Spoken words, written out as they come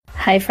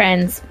Hi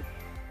friends,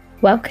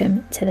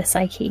 welcome to the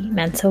Psyche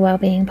Mental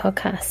Wellbeing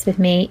Podcast with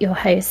me, your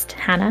host,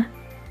 Hannah.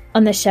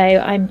 On the show,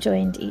 I'm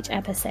joined each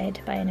episode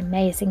by an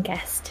amazing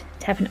guest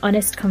to have an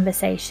honest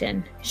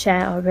conversation,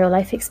 share our real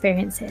life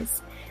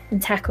experiences,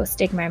 and tackle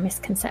stigma and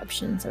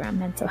misconceptions around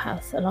mental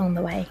health along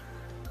the way.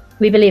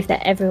 We believe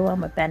that everyone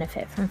would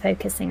benefit from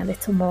focusing a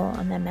little more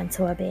on their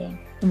mental wellbeing,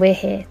 and we're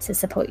here to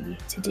support you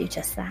to do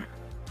just that.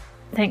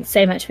 Thanks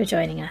so much for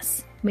joining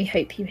us. We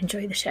hope you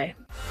enjoy the show.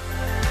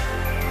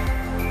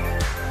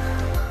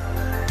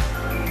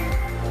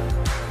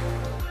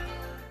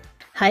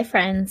 Hi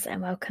friends,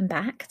 and welcome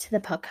back to the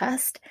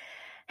podcast.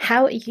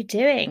 How are you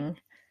doing?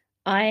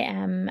 I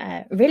am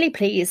really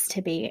pleased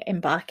to be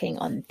embarking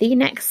on the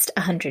next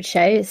 100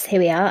 shows. Here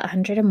we are,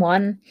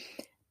 101,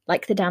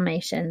 like the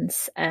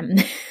Dalmatians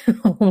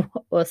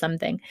or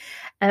something.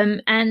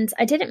 And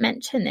I didn't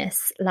mention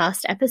this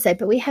last episode,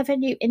 but we have a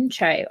new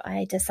intro.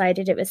 I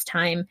decided it was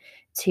time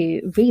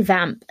to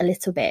revamp a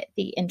little bit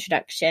the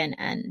introduction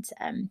and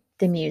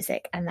the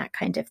music and that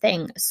kind of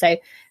thing. So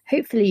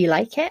hopefully you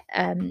like it.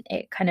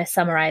 It kind of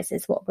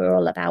summarizes what we're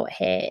all about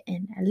here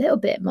in a little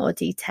bit more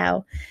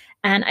detail.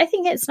 And I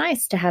think it's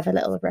nice to have a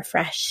little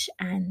refresh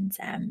and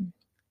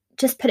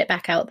just put it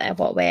back out there,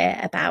 what we're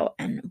about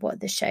and what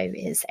the show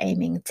is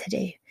aiming to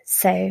do.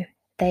 So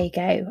there you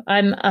go.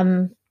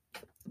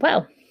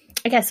 Well,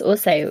 I guess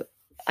also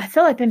I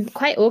feel I've been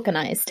quite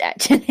organized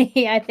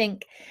actually. I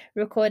think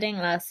recording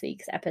last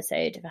week's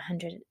episode of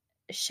 100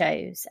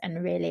 shows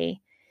and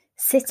really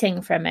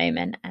sitting for a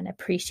moment and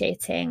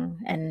appreciating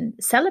and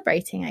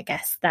celebrating, I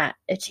guess, that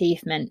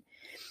achievement,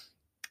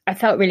 I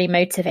felt really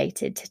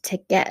motivated to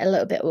get a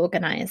little bit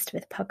organized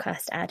with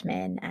podcast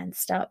admin and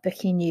start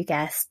booking new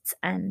guests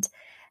and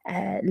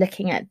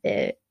looking at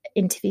the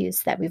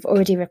interviews that we've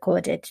already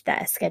recorded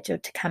that are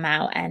scheduled to come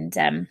out.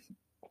 And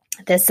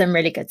there's some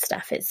really good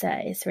stuff.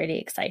 It's really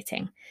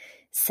exciting.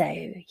 So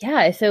yeah,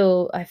 I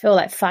feel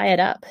like fired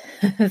up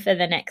for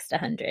the next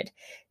 100.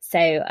 So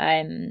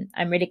I'm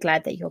really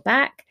glad that you're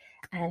back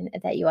and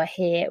that you are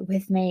here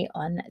with me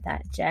on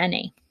that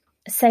journey.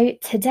 So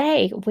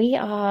today we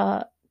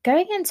are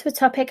going into a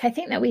topic I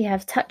think that we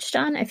have touched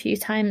on a few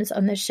times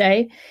on the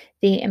show,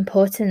 the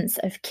importance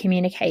of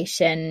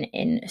communication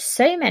in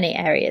so many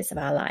areas of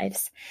our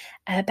lives,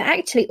 but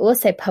actually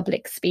also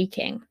public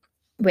speaking,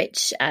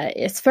 which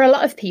is for a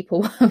lot of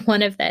people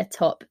one of their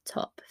top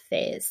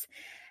fears.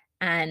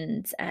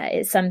 And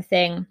it's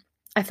something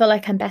I feel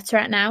like I'm better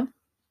at now.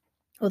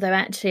 Although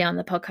actually on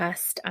the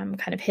podcast, I'm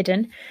kind of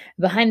hidden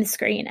behind the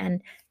screen.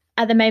 And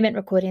at the moment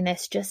recording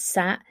this, just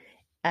sat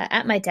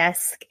at my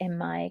desk in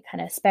my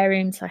kind of spare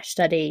room /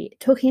 study,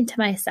 talking to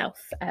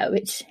myself,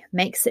 which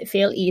makes it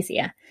feel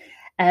easier.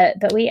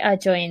 But we are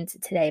joined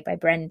today by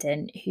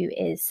Brendan, who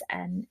is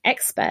an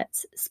expert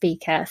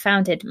speaker,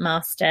 founded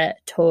Master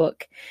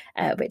Talk,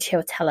 which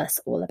he'll tell us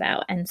all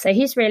about. And so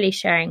he's really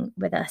sharing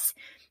with us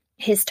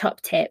his top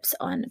tips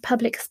on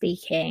public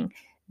speaking,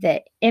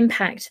 the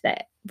impact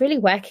that really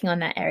working on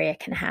that area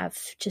can have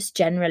just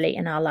generally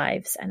in our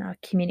lives and our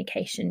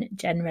communication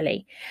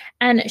generally,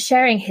 and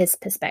sharing his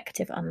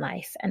perspective on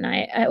life. And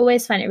I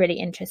always find it really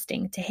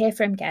interesting to hear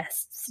from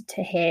guests,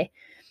 to hear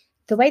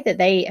the way that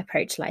they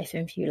approach life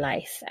and view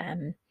life,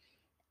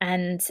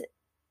 and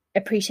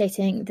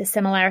appreciating the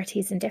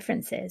similarities and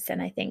differences. And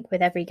I think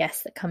with every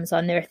guest that comes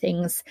on, there are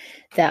things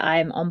that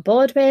I'm on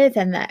board with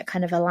and that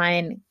kind of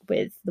align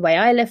with the way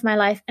I live my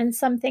life, and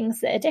some things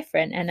that are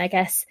different. And I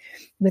guess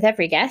with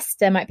every guest,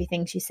 there might be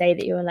things you say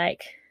that you're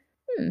like,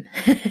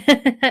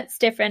 that's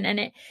different.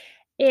 And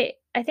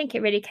I think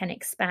it really can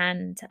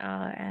expand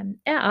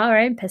our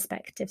own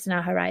perspectives and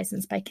our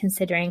horizons by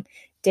considering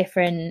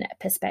different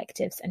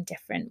perspectives and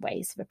different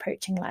ways of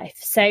approaching life.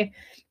 So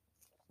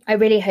I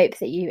really hope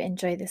that you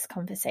enjoy this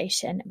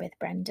conversation with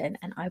Brendan,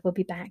 and I will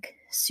be back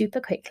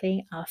super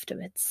quickly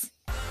afterwards.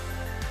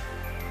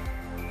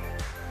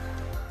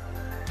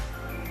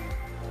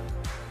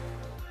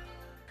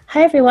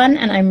 Hi everyone,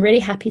 and I'm really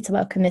happy to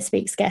welcome this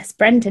week's guest,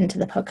 Brendan, to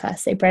the podcast.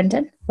 So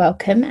Brendan,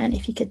 welcome, and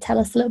if you could tell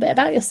us a little bit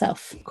about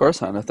yourself. Of course,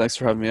 Hannah. Thanks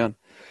for having me on.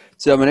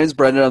 So my name is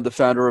Brendan. I'm the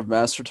founder of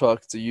Master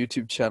Talk. It's a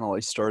YouTube channel I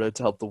started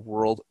to help the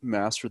world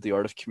master the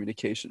art of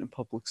communication and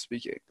public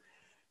speaking.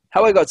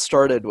 How I got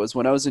started was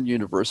when I was in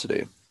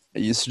university. I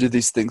used to do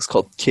these things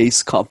called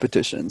case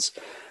competitions.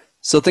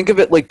 So think of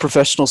it like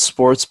professional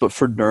sports, but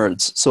for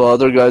nerds. So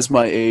other guys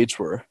my age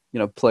were,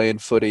 playing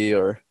footy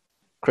or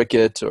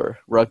cricket or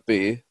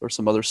rugby or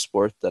some other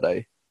sport that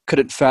I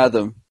couldn't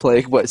fathom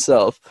playing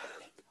myself.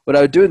 What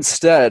I would do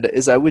instead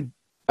is I would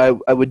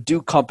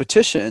do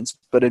competitions,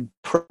 but in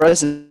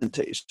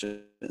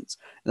presentations.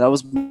 And that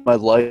was my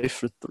life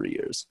for 3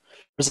 years.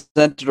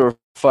 Presented over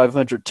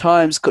 500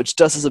 times, coached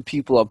dozens of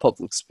people on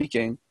public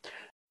speaking.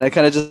 And I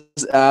kind of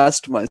just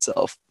asked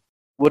myself,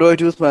 what do I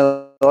do with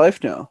my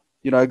life now?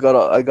 I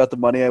got the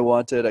money I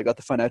wanted. I got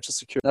the financial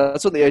security.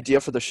 That's when the idea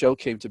for the show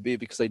came to be,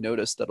 because I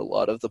noticed that a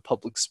lot of the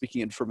public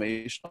speaking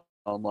information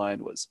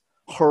online was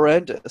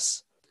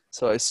horrendous.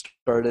 So I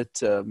started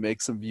to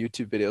make some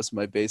YouTube videos in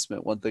my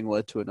basement. One thing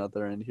led to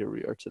another, and here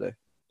we are today.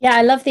 Yeah,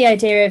 I love the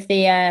idea of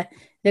the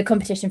the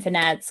competition for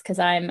nerds, because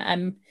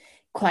I'm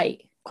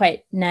quite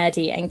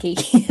nerdy and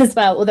geeky as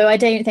well. Although I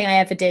don't think I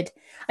ever did.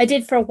 I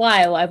did for a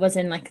while. I was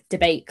in like a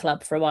debate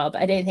club for a while,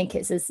 but I don't think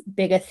it's as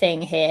big a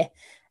thing here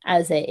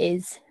as it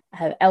is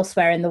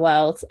elsewhere in the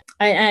world.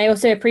 I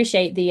also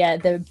appreciate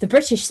the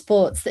British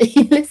sports that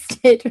you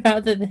listed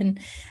rather than.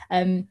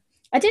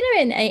 I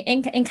don't know.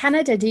 In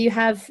Canada, do you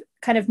have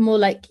kind of more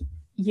like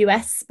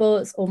US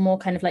sports or more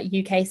kind of like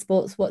UK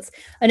sports?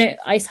 I know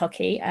ice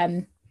hockey.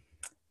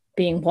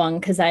 Being one,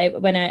 because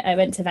when I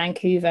went to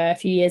Vancouver a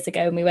few years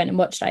ago and we went and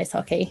watched ice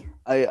hockey.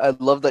 I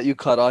love that you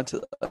caught on to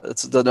that.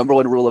 It's the number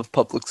one rule of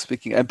public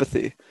speaking: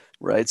 empathy,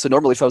 right? So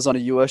normally, if I was on a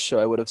U.S. show,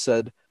 I would have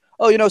said,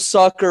 "Oh,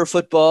 soccer,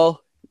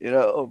 football,"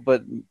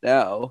 But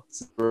now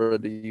since we're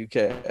in the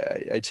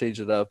UK, I change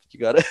it up. You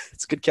got it.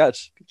 It's a good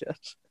catch. Good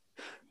catch.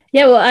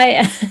 Yeah, well,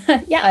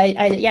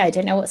 I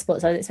don't know what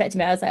sports I was expecting,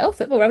 but I was like, oh,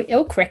 football, rugby,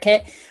 oh,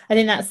 cricket. I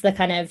think that's the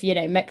kind of,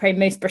 probably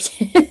most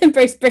British,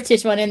 most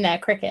British one in there,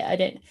 cricket. I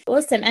don't.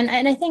 Awesome, and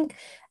I think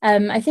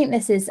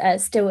this is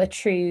still a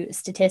true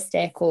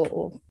statistic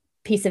or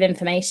piece of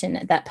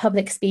information that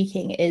public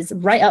speaking is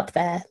right up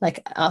there,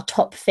 like our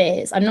top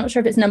fears. I'm not sure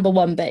if it's number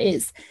one, but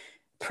it's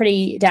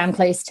pretty damn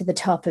close to the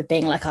top of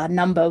being like our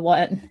number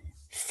one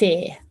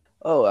fear.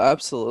 Oh,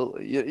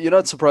 absolutely. You know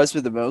what surprised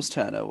me the most,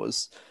 Hannah,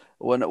 was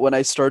when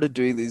I started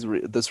doing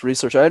this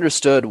research. I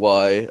understood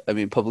why. I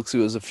mean, public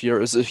speaking was a fear. It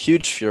was a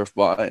huge fear of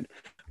mine.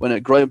 When I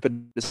grew up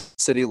in a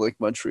city like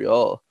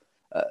Montreal,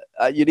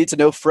 you need to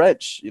know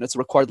French. It's a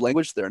required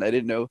language there, and I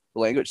didn't know the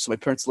language. So my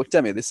parents looked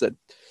at me. They said,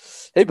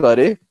 "Hey,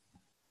 buddy,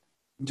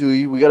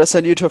 we got to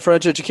send you to a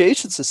French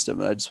education system."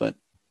 And I just went,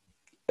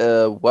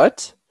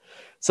 what?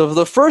 So for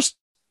the first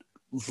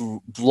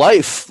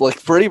life,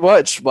 like pretty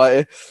much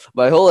my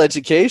whole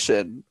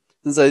education,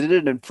 since I did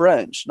it in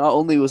French, not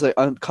only was I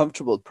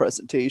uncomfortable with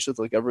presentations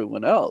like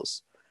everyone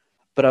else,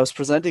 but I was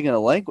presenting in a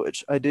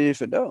language I didn't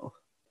even know.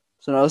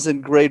 So when I was in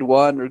grade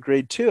 1 or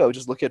grade 2, I would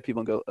just look at people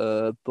and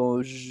go,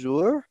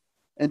 bonjour,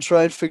 and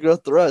try and figure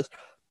out the rest.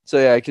 So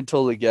yeah, I can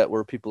totally get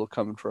where people are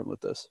coming from with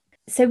this.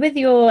 So with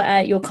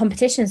your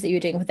competitions that you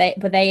were doing,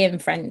 were they in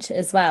French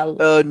as well?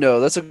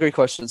 No, that's a great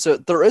question. So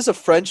there is a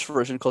French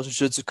version called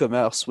Jeux du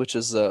Commerce, which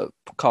is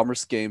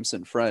commerce games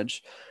in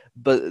French.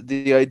 But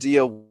the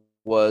idea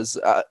was,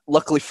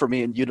 luckily for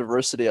me in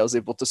university, I was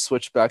able to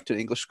switch back to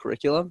English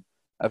curriculum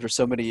after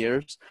so many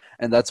years.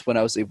 And that's when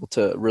I was able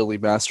to really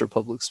master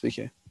public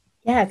speaking.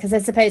 Yeah, because I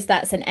suppose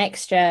that's an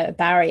extra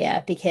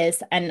barrier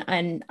because,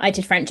 and I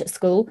did French at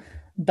school,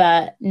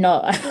 but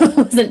not, I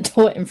wasn't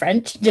taught in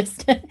French,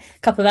 just a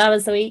couple of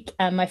hours a week.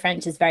 And my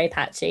French is very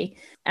patchy.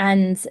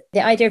 And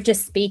the idea of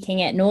just speaking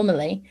it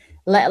normally,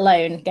 let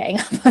alone getting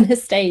up on a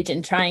stage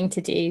and trying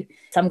to do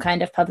some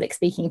kind of public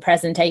speaking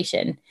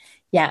presentation,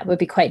 yeah, would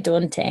be quite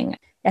daunting.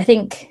 I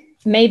think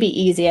maybe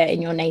easier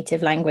in your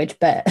native language,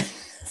 but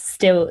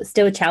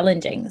still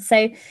challenging.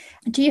 So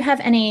do you have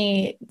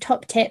any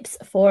top tips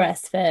for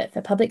us for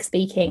public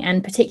speaking,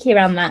 and particularly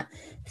around that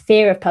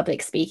fear of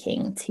public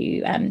speaking,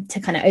 to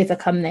kind of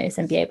overcome those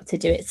and be able to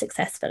do it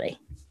successfully?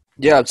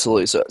 Yeah,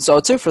 absolutely. So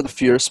I'd say for the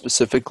fear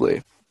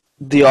specifically,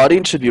 the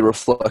audience should be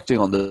reflecting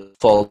on the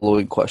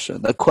following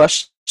question. The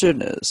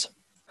question is,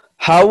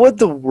 how would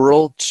the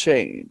world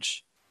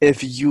change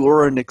if you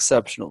were an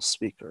exceptional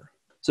speaker?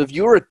 So if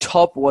you were a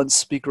top 1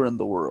 speaker in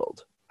the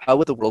world, how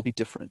would the world be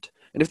different?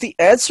 And if the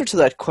answer to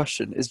that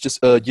question is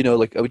just,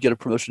 like I would get a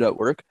promotion at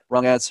work,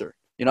 wrong answer.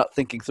 You're not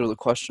thinking through the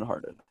question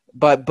hard enough.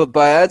 But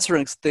by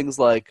answering things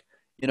like,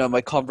 my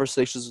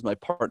conversations with my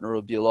partner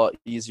would be a lot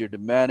easier to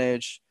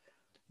manage.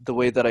 The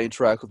way that I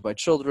interact with my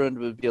children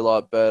would be a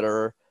lot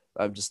better.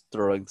 I'm just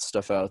throwing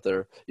stuff out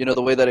there.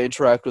 The way that I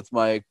interact with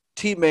my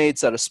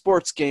teammates at a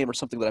sports game or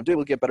something that I'm doing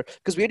will get better.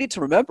 Because we need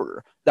to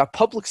remember that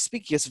public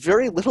speaking has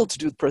very little to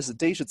do with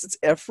presentations. It's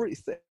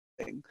everything.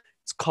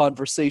 It's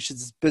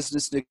conversations, it's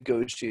business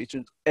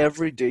negotiations.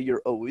 Every day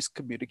you're always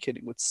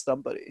communicating with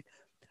somebody.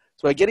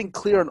 So by getting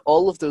clear on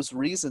all of those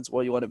reasons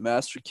why you want to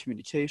master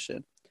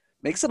communication,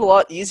 makes it a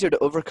lot easier to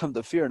overcome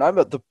the fear. And I'm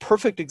the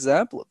perfect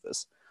example of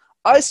this.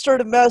 I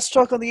started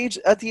Master Talk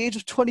at the age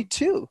of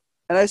 22.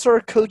 And I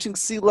started coaching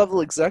C-level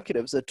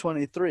executives at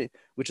 23,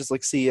 which is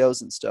like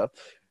CEOs and stuff.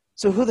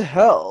 So who the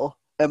hell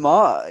am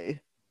I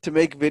to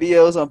make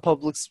videos on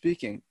public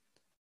speaking?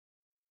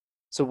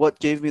 So what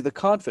gave me the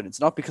confidence?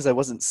 Not because I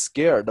wasn't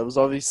scared. I was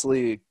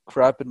obviously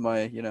crap in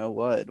my,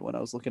 when I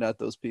was looking at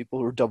those people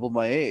who were double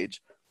my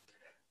age.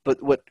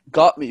 But what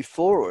got me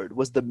forward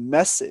was the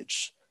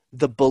message,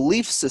 the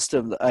belief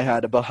system that I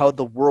had about how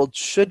the world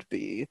should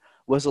be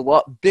was a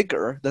lot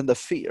bigger than the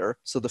fear.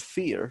 So the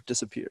fear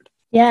disappeared.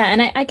 Yeah.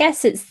 And I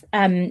guess it's,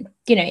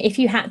 if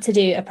you had to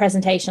do a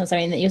presentation or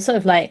something that you're sort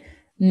of like,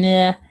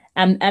 meh,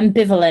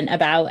 ambivalent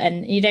about,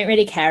 and you don't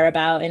really care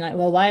about, and like,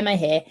 well, why am I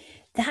here?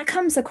 That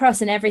comes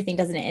across in everything,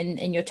 doesn't it?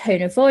 In your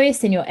tone of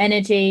voice, in your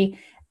energy,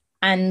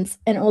 and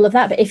all of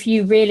that. But if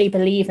you really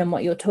believe in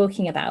what you're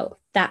talking about,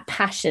 that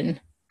passion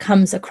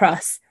comes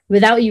across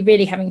without you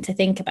really having to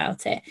think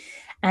about it.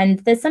 And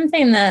there's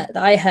something that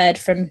I heard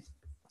from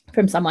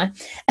somewhere,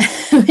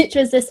 which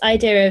was this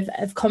idea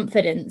of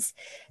confidence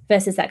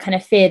versus that kind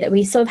of fear that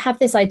we sort of have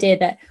this idea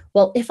that,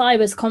 well, if I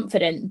was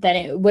confident, then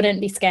it wouldn't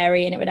be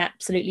scary and it would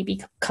absolutely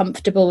be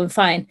comfortable and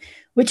fine,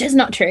 which is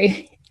not true,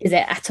 is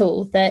it at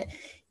all? That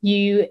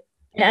you,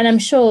 and I'm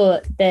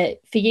sure that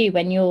for you,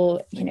 when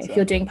you're, you know, if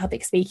you're doing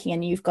public speaking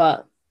and you've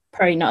got,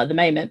 probably not at the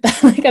moment,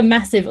 but like a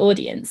massive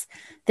audience,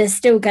 there's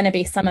still going to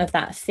be some of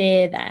that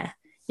fear there.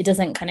 It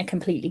doesn't kind of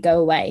completely go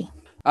away.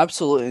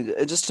 Absolutely.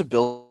 And just to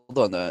build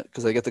on that,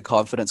 because I get the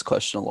confidence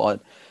question a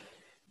lot.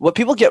 What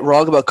people get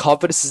wrong about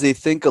confidence is they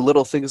think a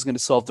little thing is going to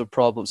solve their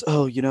problems.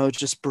 Oh, you know,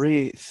 just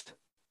breathe,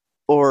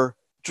 or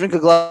drink a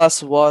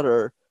glass of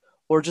water,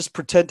 or just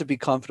pretend to be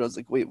confident. I was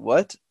like, wait,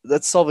 what?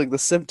 That's solving the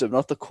symptom,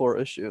 not the core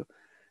issue.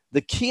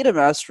 The key to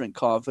mastering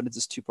confidence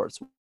is two parts.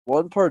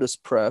 One part is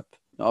prep.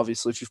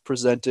 Obviously, if you've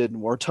presented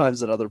more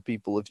times than other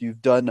people, if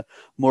you've done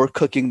more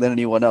cooking than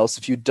anyone else,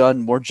 if you've done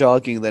more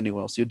jogging than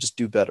anyone else, you'll just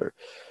do better.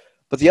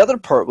 But the other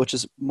part, which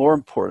is more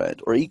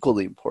important or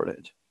equally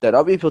important, that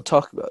not many people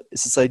talk about,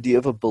 is this idea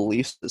of a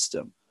belief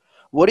system.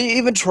 What are you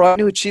even trying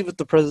to achieve with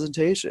the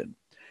presentation?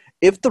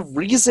 If the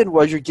reason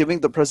why you're giving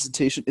the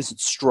presentation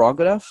isn't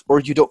strong enough, or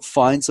you don't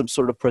find some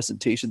sort of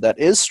presentation that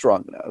is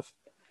strong enough,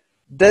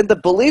 then the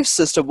belief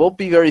system won't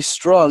be very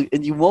strong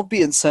and you won't be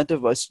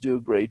incentivized to do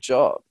a great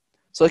job.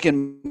 So like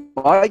in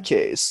my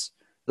case,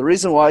 the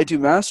reason why I do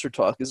Master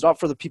Talk is not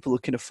for the people who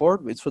can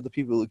afford me, it's for the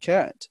people who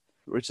can't,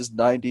 which is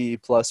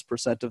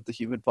 90+% of the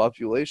human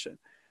population.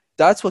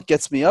 That's what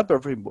gets me up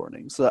every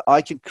morning so that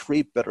I can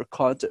create better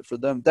content for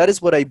them. That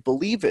is what I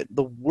believe in,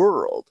 the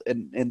world,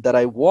 and that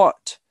I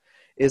want.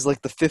 Is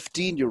like the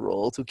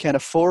 15-year-old who can't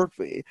afford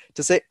me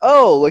to say,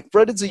 oh, like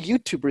Brendan's a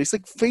YouTuber, he's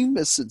like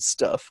famous and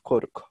stuff,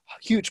 quote unquote,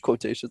 huge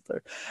quotations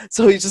there.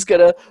 So he's just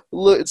gonna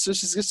look, so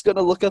she's just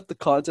gonna look up the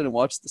content and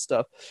watch the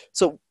stuff.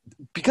 So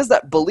because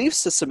that belief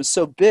system is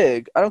so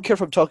big, I don't care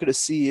if I'm talking to a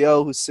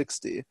CEO who's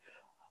 60.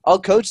 I'll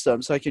coach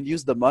them so I can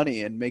use the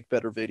money and make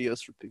better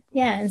videos for people.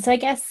 Yeah, and so I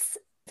guess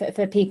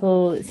for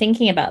people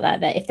thinking about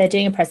that if they're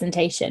doing a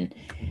presentation,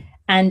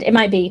 and it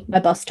might be my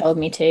boss told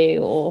me to,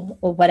 or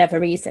whatever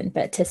reason,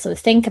 but to sort of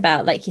think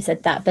about, like you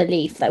said, that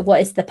belief, like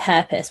what is the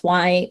purpose?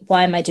 Why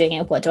am I doing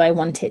it? What do I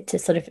want it to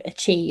sort of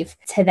achieve?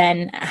 To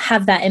then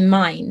have that in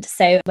mind.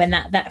 So when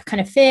that kind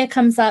of fear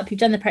comes up,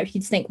 you've done the prep, you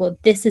just think, well,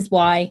 this is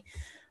why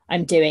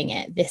I'm doing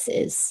it. This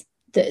is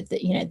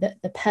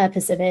the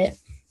purpose of it,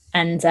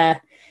 and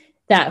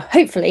that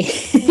hopefully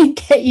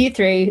get you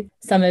through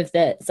some of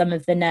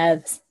the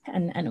nerves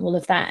and all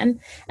of that, and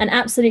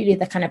absolutely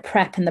the kind of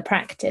prep and the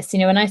practice. You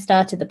know, when I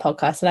started the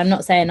podcast, and I'm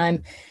not saying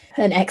I'm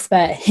an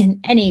expert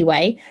in any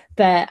way,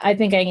 but I've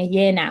been going a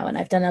year now and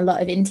I've done a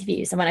lot of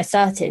interviews, and when I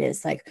started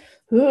it's like,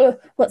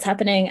 what's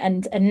happening,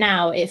 and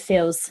now it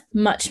feels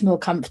much more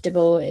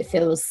comfortable. It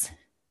feels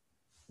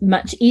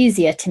much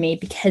easier to me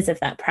because of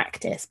that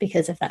practice,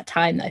 because of that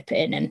time that I put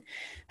in, and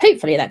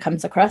hopefully that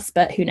comes across,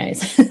 but who knows.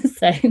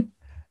 So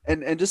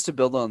And just to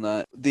build on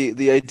that,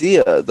 the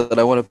idea that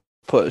I want to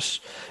push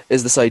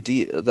is this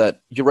idea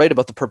that you're right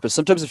about the purpose.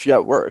 Sometimes if you're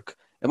at work,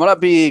 it might not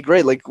be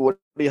great. Like,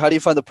 how do you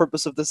find the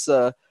purpose of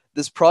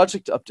this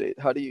project update?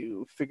 How do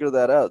you figure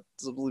that out? It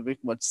doesn't really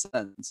make much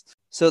sense.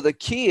 So the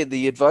key,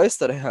 the advice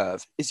that I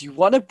have is you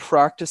want to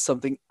practice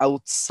something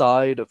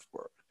outside of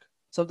work,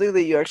 something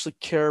that you actually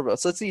care about.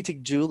 So let's say you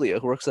take Julia,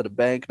 who works at a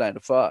bank 9 to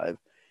 5.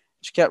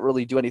 She can't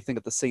really do anything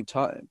at the same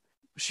time.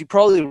 She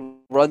probably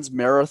runs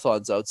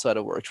marathons outside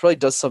of work. She probably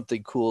does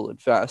something cool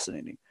and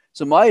fascinating.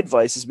 So my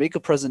advice is make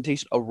a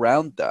presentation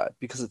around that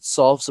because it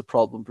solves a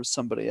problem for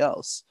somebody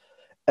else.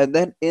 And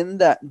then in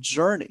that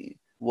journey,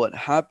 what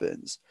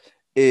happens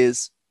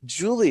is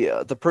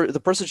Julia, the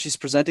person she's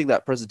presenting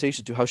that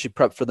presentation to, how she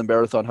prepped for the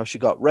marathon, how she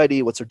got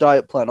ready, what's her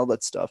diet plan, all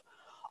that stuff.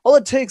 All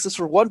it takes is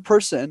for one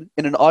person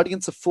in an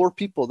audience of 4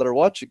 people that are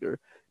watching her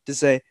to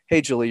say,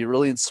 hey, Julie, you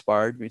really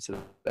inspired me today.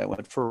 I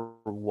went for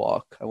a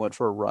walk. I went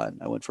for a run.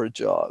 I went for a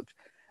jog.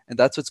 And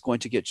that's what's going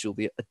to get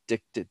Julia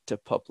addicted to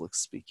public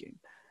speaking.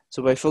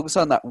 So by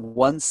focusing on that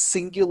one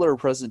singular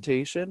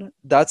presentation,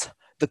 that's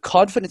the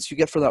confidence you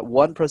get from that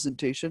one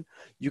presentation,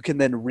 you can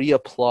then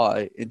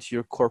reapply into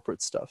your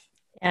corporate stuff.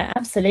 Yeah,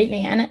 absolutely.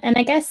 And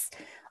I guess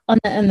on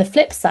the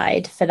flip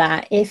side for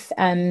that,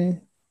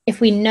 if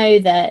we know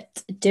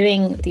that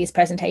doing these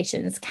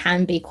presentations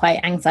can be quite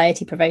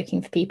anxiety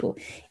provoking for people,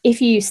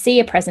 if you see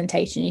a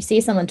presentation, you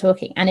see someone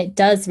talking and it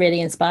does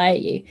really inspire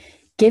you,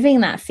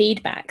 giving that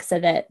feedback so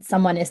that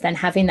someone is then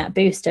having that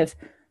boost of,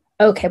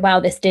 okay, wow,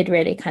 this did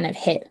really kind of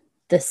hit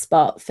the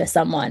spot for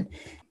someone.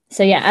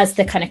 So yeah, as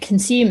the kind of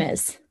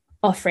consumers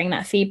offering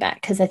that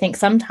feedback, because I think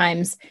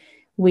sometimes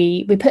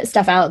we put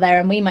stuff out there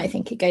and we might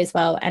think it goes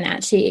well, and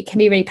actually it can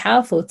be really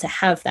powerful to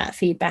have that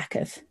feedback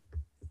of,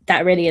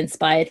 that really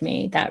inspired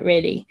me, that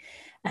really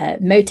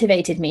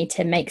motivated me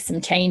to make some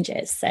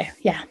changes. So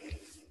yeah.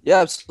 Yeah,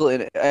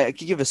 absolutely. And I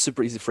can give a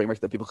super easy framework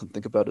that people can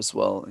think about as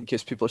well, in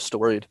case people are still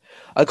worried.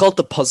 I call it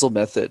the puzzle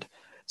method.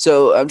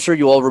 So I'm sure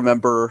you all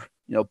remember,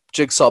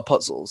 jigsaw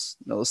puzzles,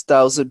 those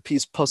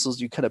 1,000-piece puzzles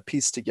you kind of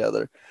piece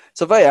together.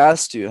 So if I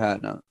asked you,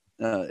 Hannah,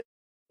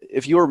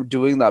 if you were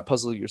doing that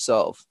puzzle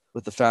yourself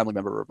with a family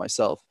member or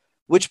myself,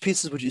 which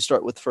pieces would you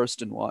start with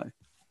first and why?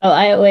 Oh,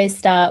 I always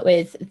start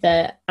with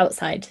the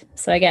outside.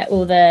 So I get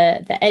all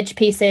the edge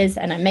pieces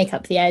and I make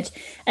up the edge.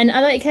 And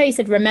I like how you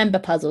said remember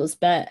puzzles,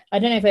 but I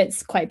don't know if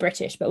it's quite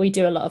British, but we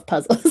do a lot of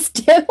puzzles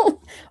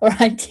still, or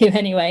I do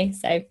anyway.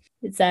 So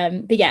it's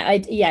but yeah, I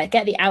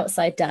get the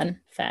outside done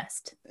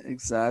first.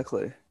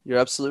 Exactly. You're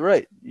absolutely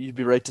right. You'd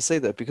be right to say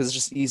that because it's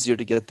just easier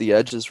to get the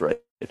edges right.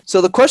 So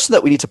the question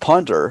that we need to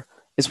ponder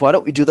is why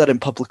don't we do that in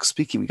public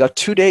speaking? We got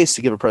 2 days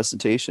to give a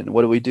presentation.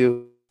 What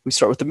do? We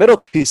start with the middle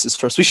pieces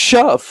first. We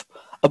shove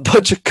a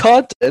bunch of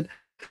content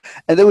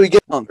and then we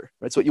get longer,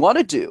 right? So what you want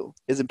to do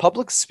is in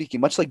public speaking,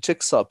 much like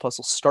jigsaw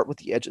puzzles, start with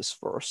the edges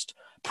first.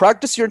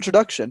 Practice your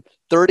introduction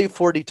 30,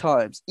 40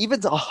 times,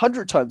 even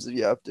 100 times if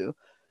you have to,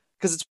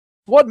 because it's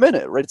 1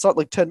 minute, right? It's not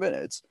like 10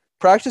 minutes.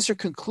 Practice your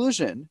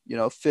conclusion,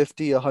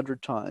 50,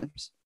 100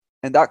 times.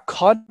 And that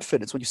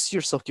confidence, when you see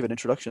yourself give an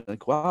introduction,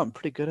 like, wow, I'm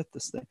pretty good at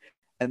this thing.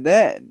 And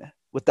then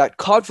with that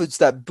confidence,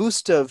 that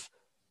boost of,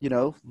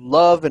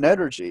 love and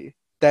energy,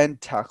 then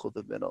tackle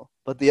the middle.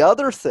 But the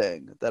other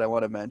thing that I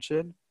want to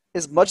mention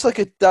is much like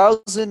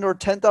 1,000 or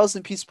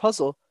 10,000 piece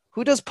puzzle,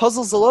 who does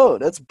puzzles alone?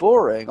 That's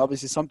boring.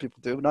 Obviously, some people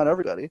do, not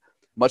everybody.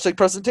 Much like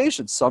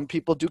presentations, some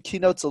people do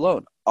keynotes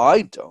alone.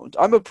 I don't.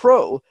 I'm a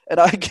pro, and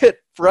I get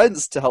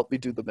friends to help me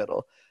do the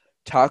middle.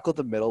 Tackle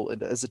the middle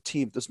and as a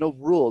team. There's no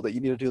rule that you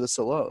need to do this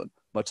alone,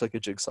 much like a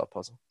jigsaw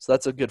puzzle. So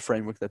that's a good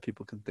framework that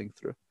people can think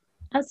through.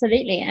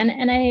 Absolutely.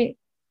 And I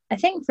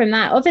think from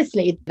that,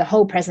 obviously the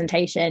whole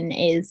presentation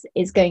is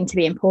going to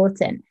be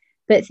important,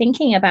 but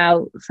thinking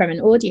about from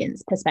an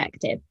audience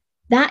perspective,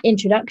 that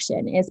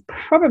introduction is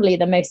probably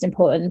the most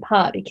important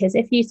part, because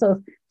if you sort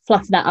of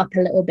fluff that up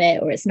a little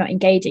bit or it's not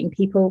engaging,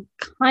 people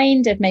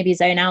kind of maybe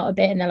zone out a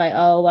bit and they're like,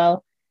 oh,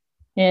 well,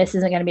 this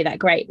isn't going to be that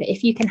great. But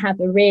if you can have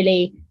a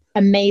really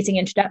amazing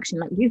introduction,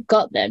 like you've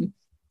got them.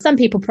 Some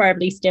people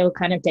probably still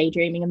kind of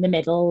daydreaming in the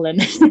middle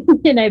and,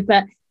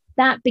 but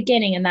that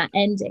beginning and that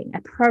ending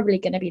are probably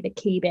going to be the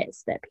key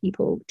bits that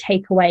people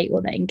take away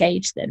or that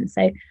engage them.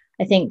 So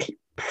I think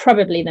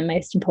probably the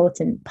most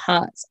important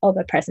parts of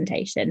a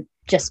presentation,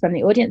 just from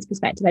the audience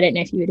perspective. I don't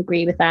know if you would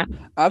agree with that.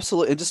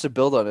 Absolutely. And just to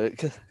build on it,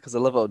 because I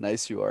love how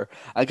nice you are,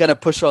 I kind of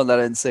push on that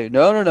and say,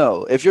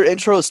 no. If your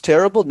intro is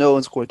terrible, no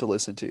one's going to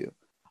listen to you.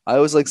 I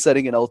always like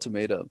setting an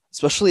ultimatum,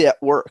 especially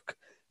at work,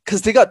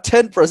 because they got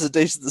 10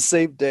 presentations the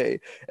same day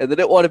and they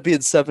didn't want to be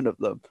in 7 of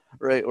them,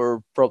 right?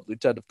 Or probably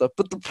 10 of them.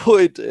 But the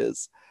point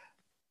is,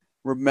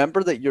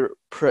 remember that your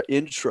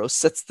intro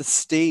sets the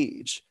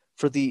stage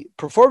for the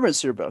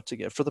performance you're about to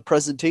give, for the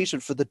presentation,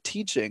 for the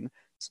teaching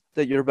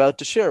that you're about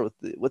to share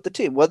with the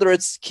team, whether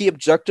it's key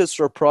objectives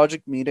for a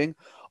project meeting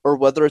or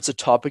whether it's a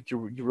topic you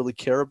really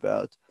care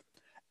about.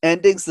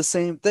 Ending's the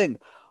same thing.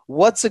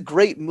 What's a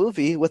great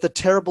movie with a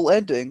terrible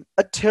ending?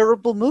 A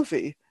terrible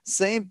movie.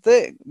 Same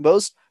thing.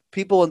 Most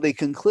people, when they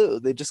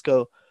conclude, they just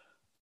go,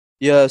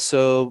 yeah,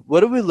 so what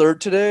did we learn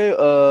today?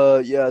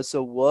 Yeah,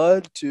 so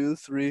 1, 2,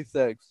 3,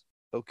 thanks.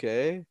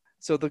 Okay.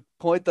 So the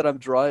point that I'm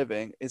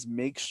driving is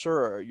make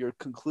sure your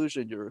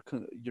conclusion,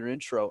 your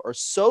intro are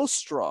so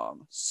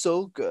strong,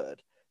 so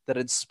good that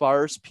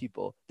inspires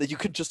people that you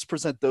could just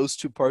present those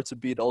 2 parts and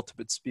be an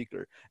ultimate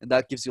speaker. And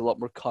that gives you a lot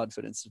more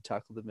confidence to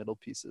tackle the middle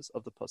pieces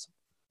of the puzzle.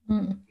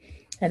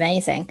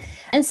 Amazing.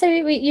 And so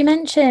you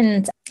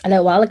mentioned a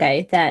little while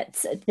ago that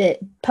the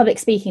public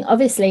speaking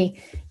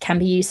obviously can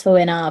be useful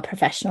in our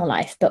professional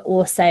life, but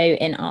also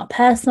in our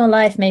personal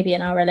life, maybe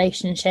in our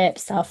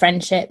relationships, our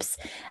friendships,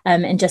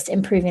 and just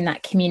improving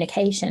that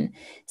communication.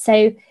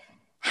 So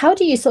how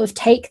do you sort of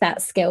take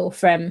that skill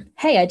from,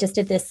 hey, I just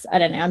did this, I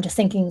don't know, I'm just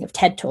thinking of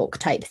TED Talk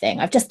type thing.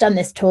 I've just done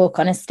this talk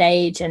on a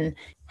stage, and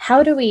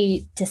how do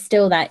we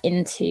distill that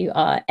into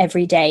our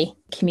everyday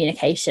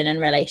communication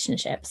and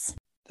relationships?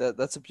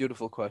 That's a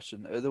beautiful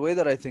question. The way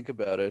that I think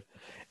about it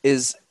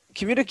is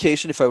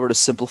communication, if I were to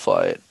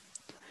simplify it,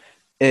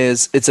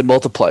 is it's a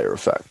multiplier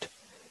effect.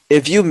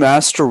 If you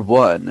master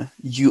one,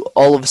 you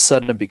all of a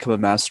sudden become a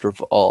master of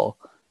all.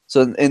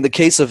 So in the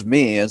case of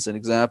me, as an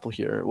example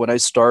here, when I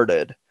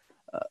started,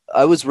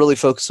 I was really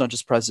focused on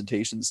just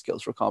presentation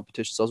skills for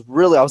competitions. I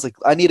was like,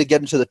 I need to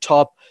get into the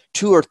top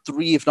 2 or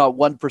 3, if not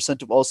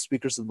 1% of all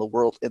speakers in the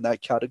world in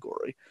that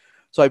category.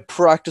 So I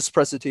practiced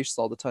presentations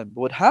all the time.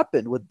 But what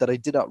happened that I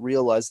did not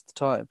realize at the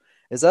time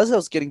is as I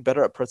was getting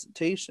better at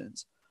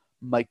presentations,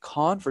 my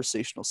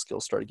conversational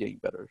skills started getting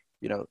better.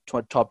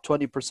 Top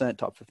 20%,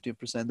 top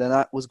 15%. Then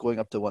that was going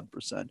up to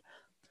 1%.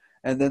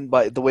 And then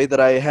by the way that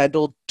I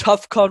handled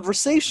tough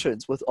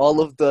conversations with all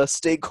of the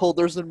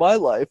stakeholders in my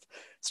life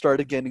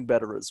started getting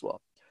better as well.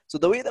 So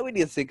the way that we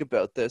need to think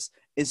about this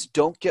is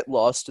don't get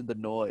lost in the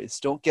noise.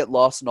 Don't get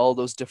lost in all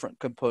those different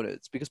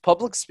components, because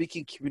public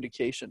speaking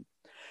communication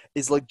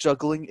is like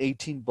juggling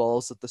 18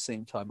 balls at the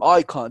same time.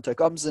 Eye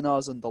contact, ums and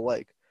ahs and the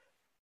like.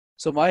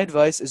 So my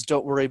advice is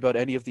don't worry about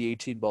any of the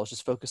 18 balls.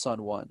 Just focus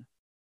on one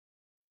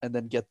and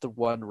then get the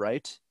one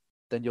right.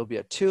 Then you'll be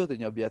at 2, then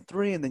you'll be at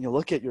 3, and then you'll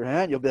look at your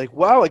hand. You'll be like,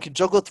 wow, I can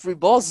juggle 3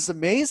 balls. It's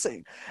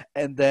amazing.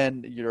 And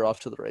then you're off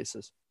to the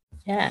races.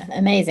 Yeah,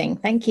 amazing.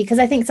 Thank you. Because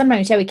I think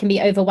sometimes, we can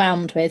be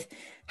overwhelmed with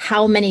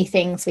how many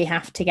things we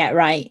have to get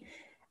right.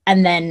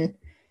 And then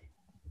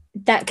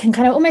that can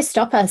kind of almost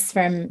stop us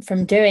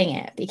from doing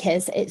it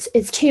because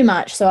it's too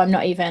much, so I'm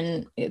not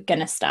even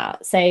gonna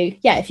start. So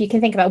yeah, if you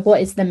can think about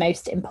what is the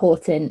most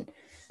important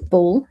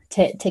ball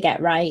to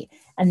get right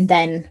and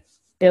then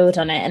build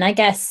on it. And I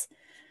guess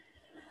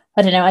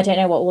I don't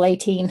know what all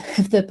 18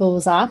 of the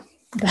balls are,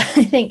 but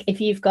I think if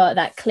you've got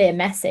that clear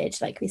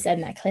message, like we said,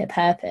 and that clear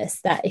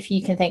purpose, that if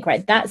you can think,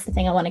 right, that's the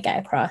thing I want to get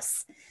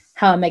across,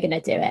 how am I going to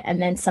do it?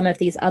 And then some of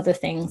these other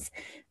things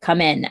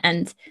come in.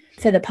 And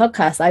for the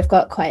podcast, I've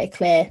got quite a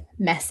clear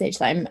message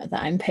that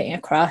I'm putting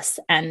across,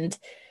 and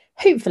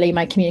hopefully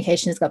my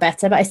communication has got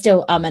better, but I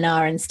still and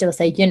ah and still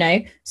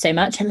say, so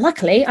much. And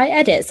luckily I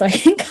edit, so I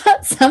can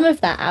cut some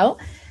of that out.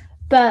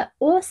 But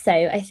also,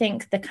 I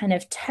think the kind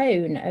of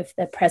tone of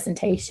the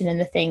presentation and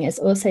the thing is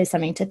also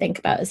something to think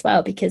about as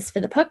well, because for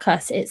the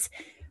podcast, it's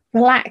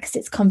relaxed,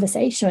 it's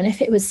conversational. And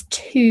if it was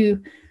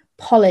too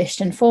polished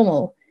and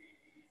formal,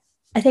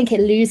 I think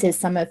it loses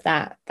some of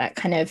that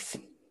kind of,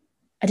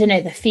 I don't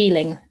know, the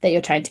feeling that you're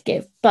trying to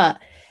give. But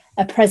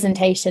a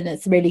presentation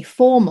that's really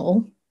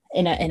formal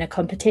in a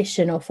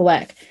competition or for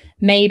work,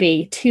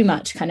 maybe too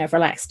much kind of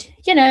relaxed,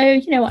 you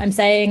know what I'm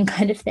saying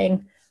kind of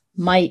thing,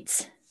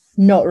 might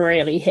not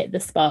really hit the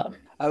spot.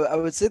 I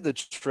would say the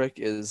trick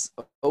is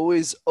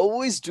always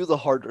do the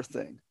harder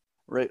thing,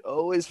 right?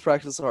 Always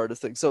practice the harder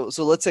thing. So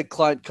let's say a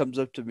client comes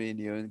up to me and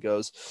you and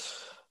goes,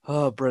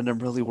 "Oh, Brendan, I'm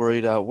really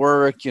worried at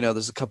work.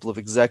 There's a couple of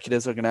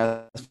executives that are going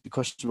to ask me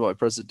questions about my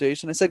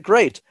presentation." I said,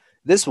 "Great.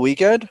 This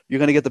weekend, you're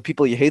going to get the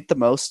people you hate the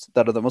most,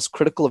 that are the most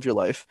critical of your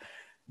life,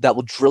 that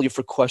will drill you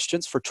for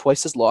questions for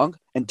twice as long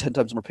and 10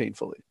 times more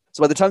painfully."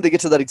 So by the time they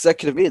get to that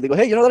executive meeting, they go,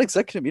 "Hey, that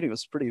executive meeting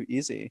was pretty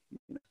easy."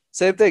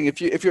 Same thing.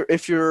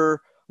 If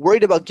you're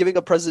worried about giving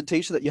a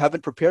presentation that you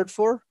haven't prepared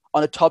for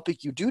on a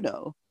topic you do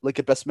know, like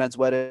a best man's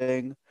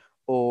wedding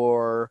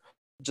or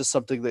just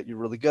something that you're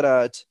really good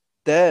at,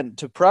 then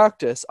to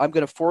practice, I'm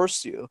going to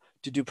force you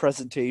to do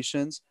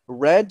presentations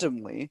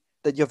randomly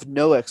that you have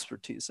no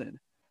expertise in.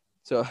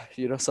 So,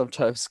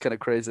 sometimes kind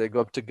of crazy. I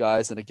go up to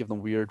guys and I give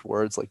them weird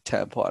words like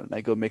tampon, and I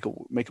go make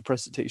a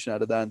presentation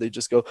out of that, and they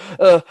just go,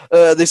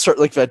 they start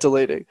like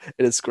ventilating.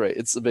 And it's great.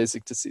 It's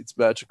amazing to see. It's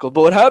magical.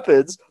 But what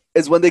happens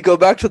is when they go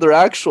back to their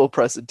actual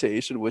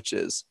presentation, which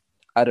is,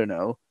 I don't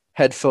know,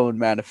 headphone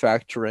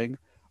manufacturing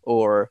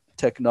or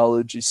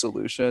technology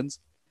solutions,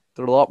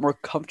 they're a lot more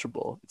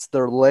comfortable. It's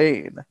their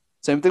lane.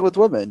 Same thing with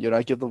women.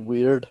 I give them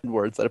weird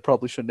words that I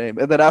probably should name.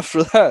 And then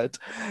after that,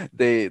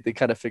 they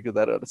kind of figure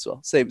that out as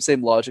well.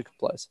 Same logic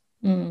applies.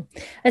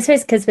 I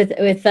suppose because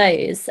with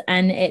those,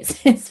 and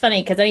it's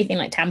funny because anything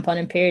like tampon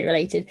and period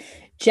related,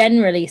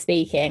 generally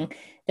speaking,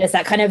 there's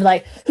that kind of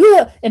like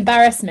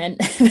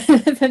embarrassment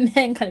for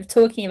men kind of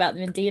talking about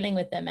them and dealing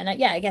with them. And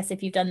I guess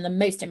if you've done the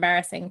most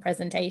embarrassing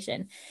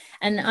presentation,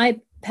 and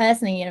I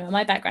personally,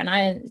 my background,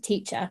 I'm a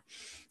teacher.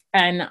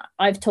 And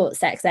I've taught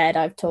sex ed,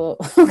 I've taught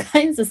all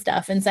kinds of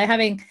stuff. And so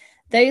having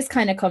those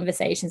kind of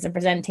conversations and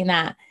presenting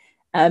that,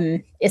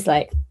 it's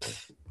like,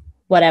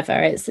 whatever,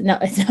 it's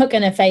not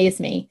going to faze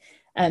me,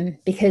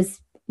 because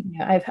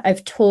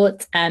I've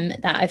taught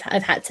that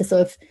I've had to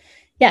sort of,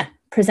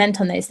 present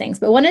on those things.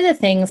 But one of the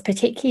things,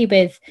 particularly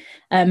with,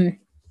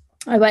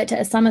 I worked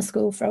at a summer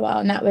school for a while,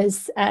 and that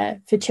was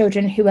for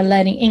children who were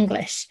learning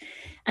English.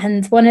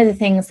 And one of the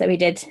things that we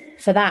did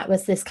for that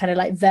was this kind of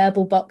like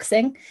verbal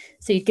boxing.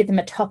 So you'd give them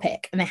a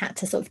topic and they had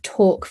to sort of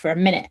talk for a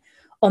minute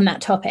on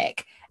that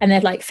topic. And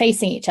they're like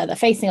facing each other,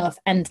 facing off.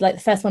 And like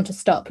the first one to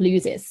stop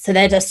loses. So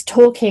they're just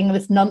talking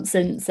this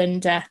nonsense.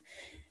 And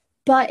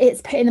but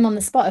it's putting them on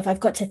the spot if I've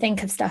got to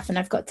think of stuff and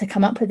I've got to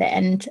come up with it.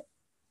 And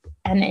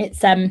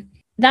it's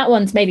that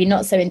one's maybe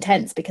not so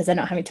intense because they're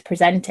not having to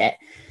present it.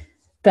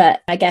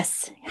 But I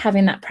guess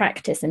having that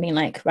practice and being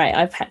like, right,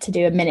 I've had to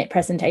do a minute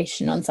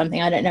presentation on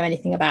something I don't know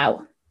anything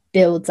about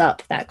builds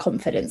up that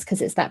confidence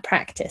because it's that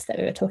practice that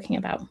we were talking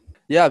about.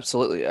 Yeah,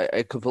 absolutely.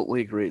 I completely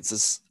agree. It's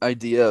this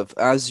idea of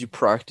as you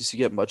practice, you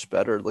get much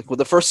better. Like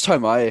the first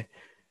time I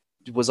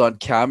was on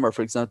camera,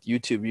 for example,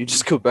 YouTube, you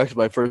just go back to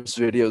my first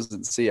videos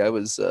and see I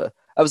was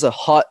a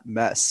hot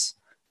mess.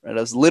 Right?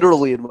 I was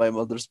literally in my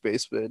mother's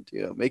basement,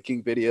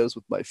 making videos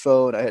with my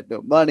phone. I had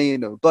no money,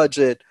 no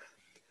budget.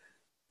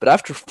 But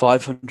after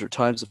 500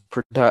 times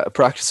of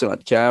practicing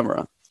on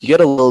camera, you get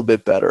a little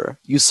bit better.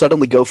 You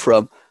suddenly go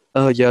from,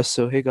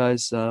 so hey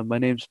guys, my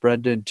name's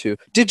Brendan, to,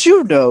 did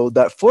you know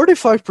that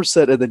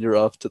 45%, and then you're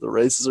off to the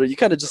races, or you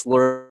kind of just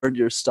learn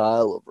your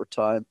style over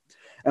time.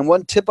 And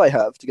one tip I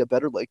have to get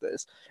better like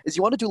this is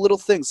you want to do little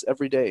things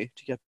every day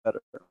to get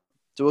better.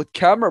 So with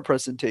camera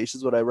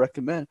presentations, what I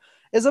recommend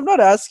is I'm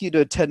not asking you to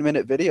do a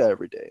 10-minute video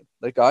every day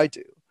like I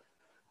do.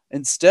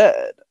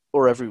 Instead,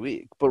 or every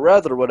week, but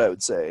rather what I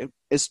would say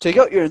is take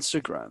out your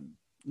Instagram,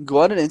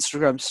 go on an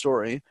Instagram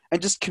story,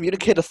 and just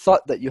communicate a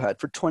thought that you had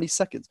for 20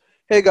 seconds.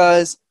 Hey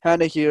guys,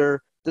 Hannah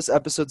here. This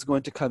episode's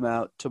going to come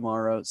out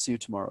tomorrow. See you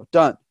tomorrow.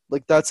 Done.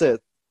 Like, that's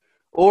it.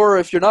 Or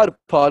if you're not a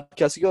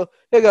podcast, you go,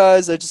 hey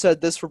guys, I just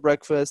had this for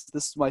breakfast.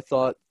 This is my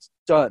thought.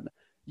 Done.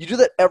 You do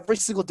that every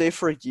single day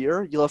for a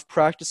year, you'll have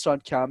practiced on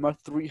camera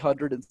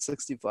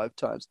 365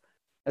 times.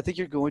 I think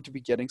you're going to be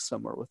getting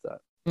somewhere with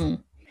that.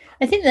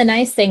 I think the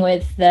nice thing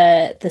with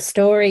the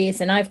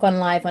stories, and I've gone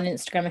live on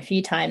Instagram a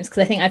few times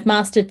because I think I've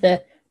mastered,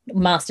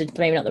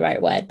 maybe not the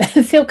right word, but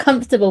I feel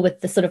comfortable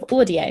with the sort of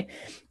audio.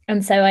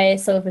 And so I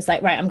sort of was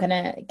like, right, I'm going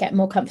to get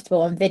more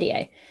comfortable on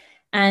video.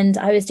 And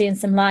I was doing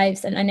some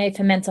lives, and I know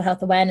for Mental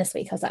Health Awareness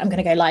Week, I was like, I'm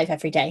going to go live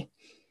every day.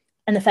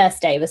 And the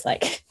first day was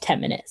like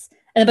 10 minutes.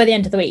 And then by the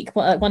end of the week,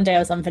 one day I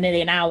was on for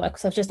nearly an hour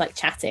because I was just like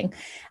chatting.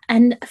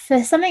 And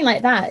for something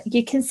like that,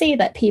 you can see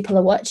that people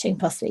are watching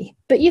possibly,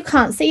 but you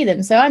can't see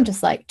them. So I'm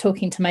just like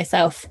talking to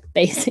myself,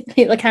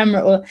 basically, the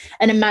camera, or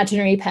an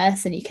imaginary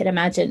person. You could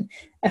imagine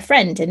a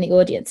friend in the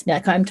audience,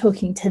 like I'm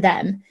talking to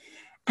them.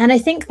 And I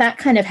think that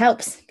kind of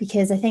helps,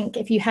 because I think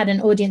if you had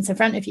an audience in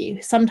front of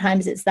you,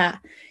 sometimes it's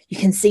that you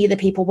can see the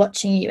people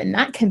watching you, and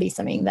that can be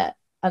something that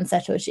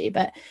unsettles you.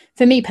 But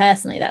for me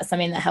personally, that's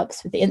something that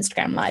helps with the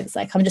Instagram live. It's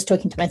like I'm just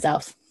talking to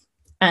myself,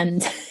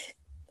 and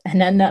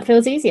then that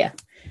feels easier.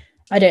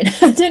 I don't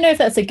know if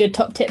that's a good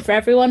top tip for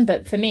everyone,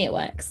 but for me it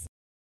works.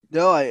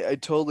 No, I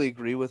totally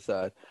agree with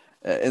that.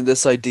 And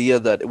this idea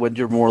that when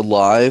you're more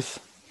live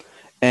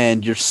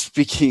and you're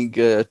speaking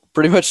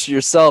pretty much to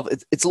yourself,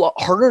 it's a lot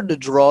harder to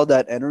draw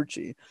that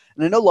energy.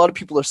 And I know a lot of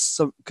people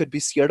could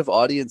be scared of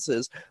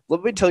audiences.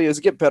 Let me tell you, as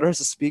you get better as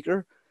a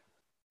speaker,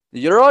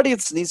 your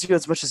audience needs you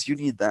as much as you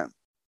need them.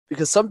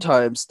 Because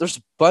sometimes there's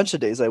a bunch of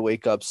days I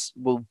wake up,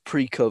 well,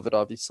 pre-COVID,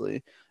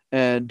 obviously,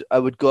 and I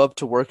would go up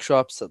to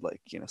workshops at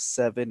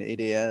 7, 8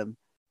 a.m.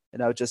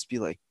 And I would just be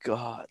like,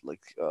 God,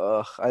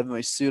 I have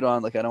my suit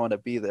on, I don't want to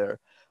be there.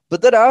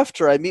 But then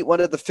after I meet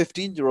one of the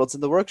 15-year-olds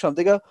in the workshop,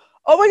 they go,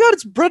 oh my God,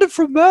 it's Brendan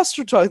from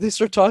Master Talk. They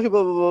start talking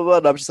about blah, blah, blah.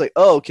 And I'm just like,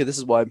 oh, okay, this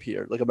is why I'm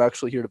here. I'm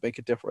actually here to make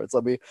a difference.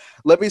 Let me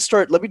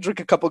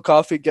drink a cup of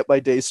coffee and get my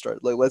day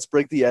started. Let's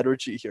bring the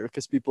energy here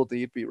because people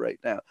need me right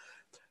now.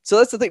 So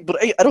that's the thing. But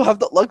I don't have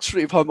that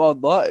luxury if I'm on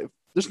live.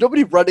 There's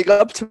nobody running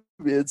up to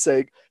me and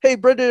saying, hey,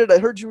 Brendan, I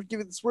heard you were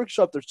giving this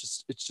workshop.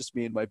 It's just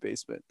me in my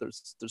basement.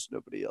 There's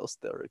nobody else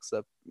there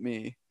except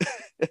me.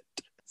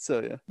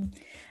 So,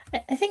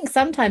 yeah. I think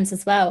sometimes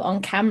as well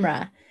on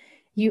camera,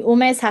 you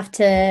almost have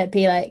to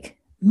be like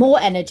more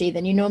energy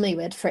than you normally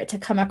would for it to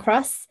come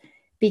across,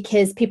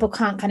 because people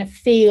can't kind of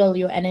feel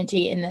your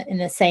energy in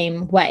the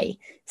same way.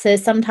 So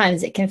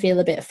sometimes it can feel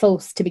a bit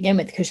false to begin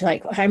with, because you're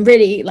like, I'm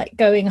really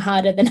going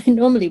harder than I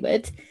normally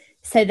would,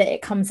 so that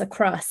it comes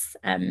across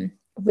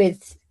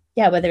with,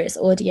 whether it's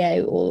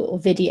audio or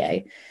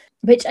video,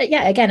 which,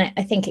 again,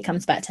 I think it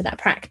comes back to that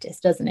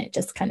practice, doesn't it?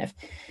 Just kind of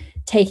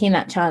taking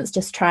that chance,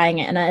 just trying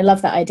it. And I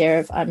love that idea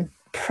of, I'm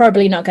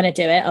probably not going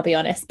to do it, I'll be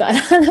honest, but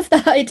I love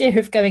that idea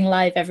of going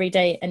live every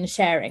day and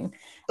sharing.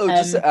 Oh,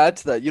 just to add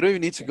to that, you don't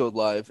even need to go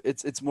live.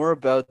 It's more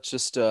about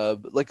just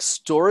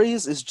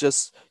stories is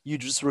just, you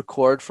just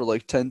record for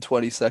 10,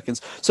 20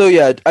 seconds. So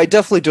yeah, I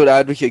definitely don't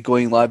advocate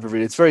going live every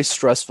day. It's very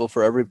stressful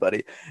for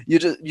everybody. You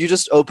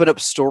just open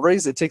up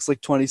stories. It takes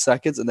 20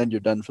 seconds and then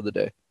you're done for the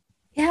day.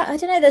 Yeah, I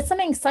don't know. There's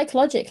something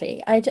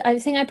psychologically. I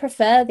think I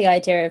prefer the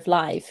idea of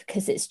live,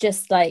 because it's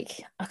just I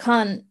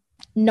can't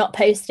not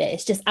post it.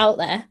 It's just out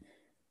there.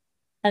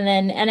 And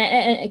then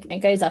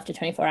it goes after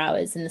 24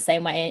 hours in the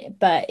same way.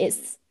 But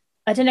it's,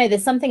 I don't know,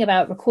 there's something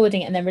about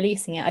recording it and then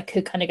releasing it. I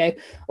could kind of go,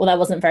 well, that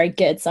wasn't very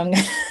good, so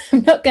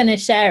I'm not going to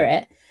share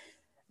it.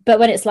 But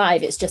when it's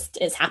live,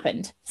 it's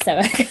happened. So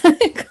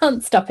I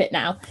can't stop it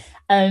now.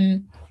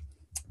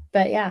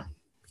 But yeah.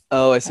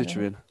 Oh, I see what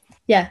you mean.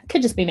 Yeah,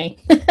 could just be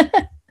me.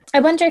 I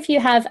wonder if you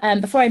have,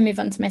 before I move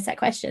on to my set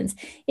questions,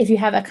 if you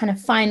have a kind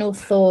of final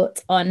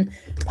thought on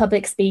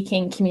public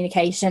speaking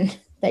communication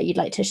that you'd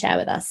like to share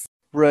with us.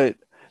 Right.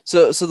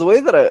 So the way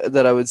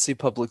that I would see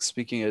public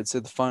speaking, I'd say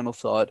the final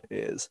thought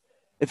is,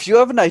 if you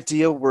have an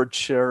idea worth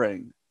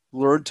sharing,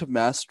 learn to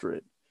master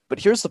it. But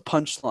here's the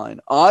punchline.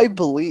 I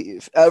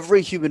believe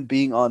every human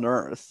being on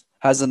earth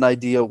has an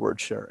idea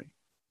worth sharing,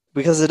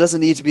 because it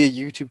doesn't need to be a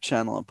YouTube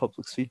channel on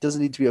public speaking. It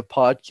doesn't need to be a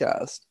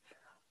podcast.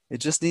 It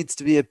just needs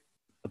to be a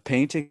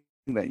painting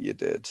that you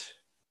did.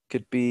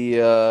 Could be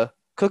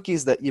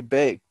cookies that you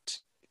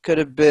baked. Could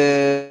have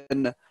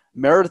been a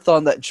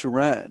marathon that you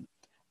ran.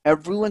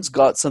 Everyone's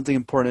got something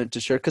important to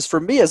share. Because for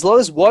me, as long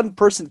as one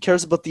person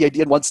cares about the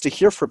idea and wants to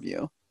hear from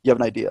you, you have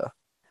an idea.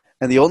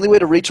 And the only way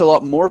to reach a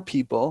lot more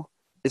people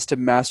is to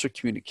master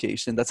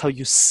communication. That's how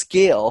you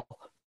scale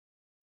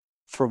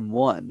from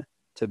 1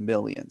 to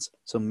millions.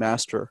 So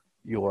master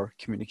your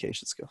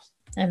communication skills.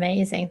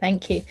 Amazing,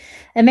 thank you.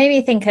 And made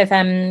me think of,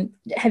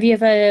 have you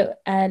ever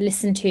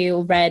listened to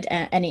or read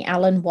any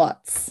Alan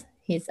Watts?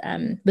 He's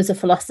was a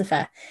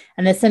philosopher,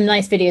 and there's some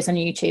nice videos on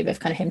YouTube of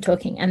kind of him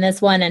talking. And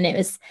there's one, and it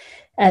was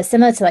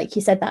similar to, like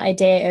you said, that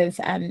idea of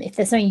if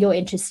there's something you're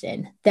interested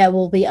in, there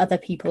will be other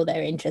people that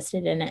are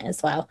interested in it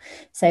as well.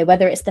 So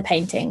whether it's the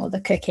painting or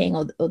the cooking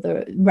or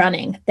the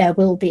running, there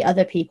will be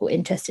other people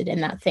interested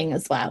in that thing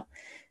as well.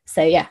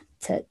 So yeah,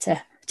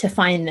 to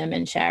find them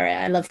and share it.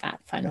 I love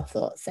that final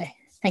thought. So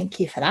thank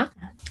you for that.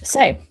 So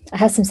I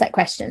have some set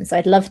questions. So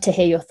I'd love to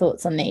hear your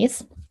thoughts on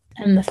these.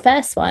 And the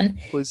first one,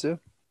 please do.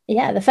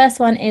 Yeah, the first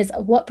one is,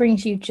 what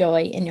brings you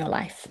joy in your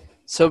life?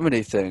 So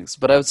many things,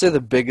 but I would say the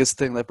biggest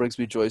thing that brings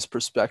me joy is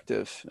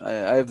perspective. I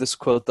have this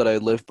quote that I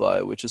live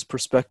by, which is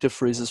perspective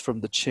frees us from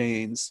the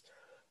chains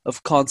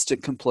of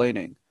constant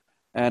complaining.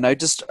 And I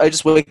just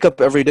wake up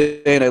every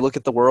day and I look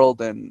at the world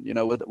and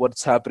with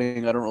what's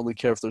happening, I don't really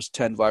care if there's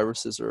 10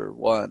 viruses or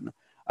one.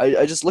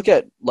 I just look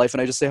at life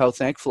and I just say how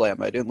thankful I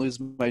am. I didn't lose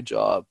my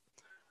job.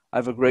 I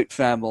have a great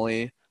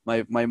family.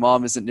 My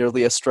mom isn't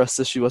nearly as stressed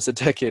as she was a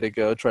decade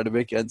ago trying to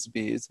make ends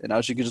meet, and now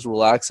she can just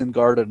relax and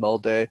garden all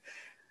day.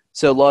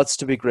 So lots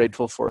to be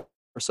grateful for.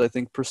 So I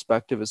think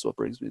perspective is what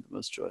brings me the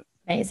most joy.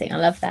 Amazing. I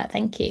love that.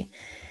 Thank you.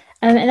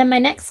 And then my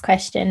next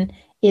question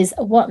is,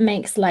 what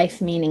makes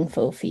life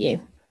meaningful for you?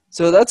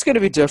 So that's going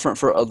to be different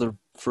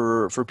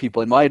for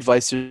people. And my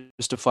advice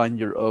is to find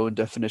your own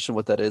definition of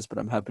what that is, but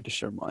I'm happy to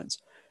share mine.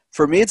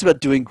 For me, it's about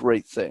doing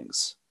great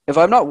things. If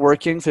I'm not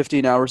working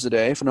 15 hours a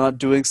day, if I'm not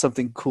doing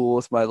something cool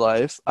with my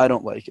life, I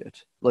don't like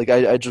it. Like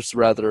I just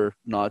rather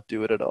not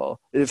do it at all.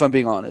 If I'm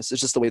being honest,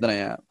 it's just the way that I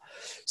am.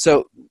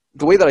 So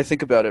the way that I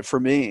think about it for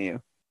me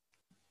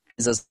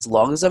is, as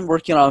long as I'm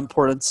working on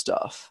important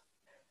stuff,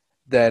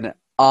 then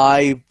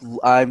I'm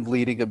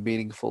leading a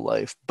meaningful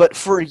life. But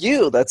for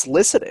you that's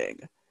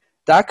listening,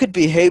 that could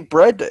be, hey,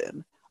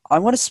 Brendan, I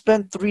want to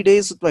spend 3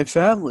 days with my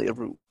family.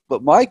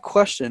 But my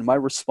question, my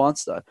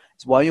response to that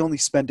is, why are you only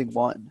spending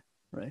one?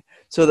 Right.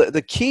 So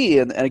the key,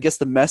 and I guess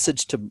the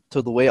message to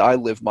the way I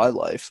live my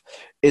life,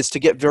 is to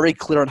get very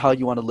clear on how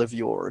you want to live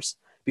yours.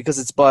 Because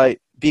it's by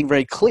being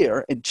very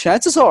clear, and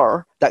chances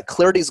are that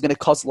clarity is going to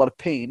cause a lot of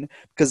pain,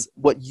 because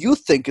what you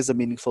think is a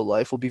meaningful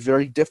life will be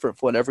very different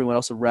from what everyone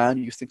else around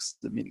you thinks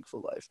is a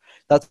meaningful life.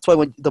 That's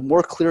why the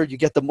more clear you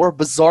get, the more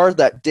bizarre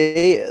that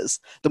day is,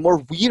 the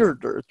more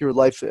weirder your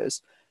life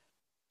is,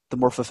 the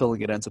more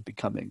fulfilling it ends up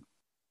becoming,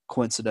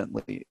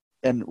 coincidentally,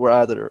 and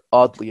rather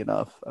oddly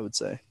enough, I would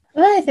say.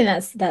 Well, I think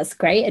that's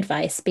great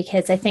advice,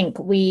 because I think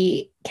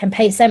we can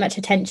pay so much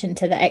attention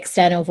to the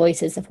external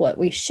voices of what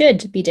we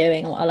should be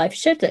doing, what our life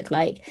should look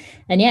like.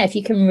 And yeah, if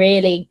you can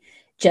really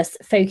just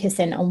focus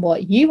in on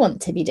what you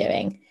want to be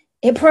doing,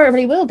 it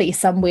probably will be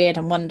some weird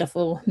and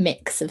wonderful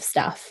mix of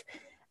stuff.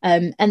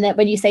 And that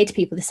when you say to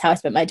people, "This is how I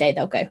spent my day,"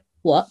 they'll go,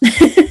 "What?"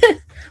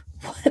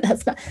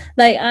 That's not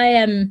like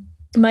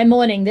my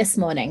morning this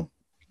morning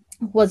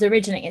was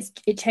originally,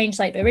 it changed.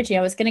 Like originally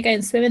I was going to go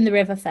and swim in the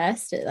river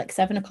first at like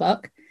 7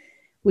 o'clock.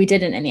 We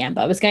didn't in the end,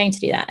 but I was going to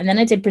do that. And then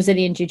I did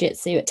Brazilian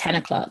jiu-jitsu at 10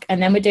 o'clock. And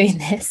then we're doing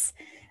this.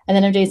 And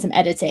then I'm doing some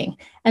editing.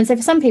 And so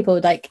for some people,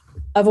 like,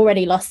 I've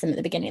already lost them at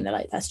the beginning. They're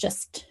like, that's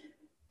just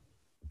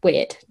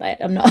weird. Like,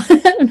 I'm not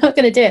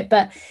going to do it.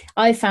 But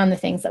I found the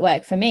things that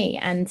work for me.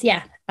 And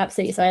yeah,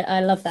 absolutely. So I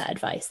love that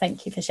advice.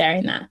 Thank you for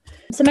sharing that.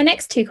 So my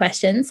next two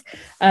questions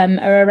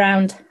are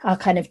around our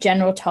kind of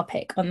general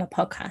topic on the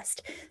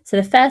podcast. So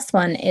the first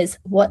one is,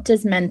 what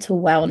does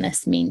mental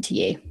wellness mean to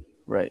you?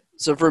 Right.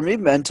 So for me,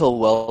 mental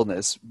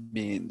wellness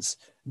means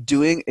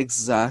doing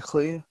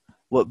exactly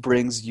what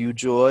brings you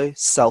joy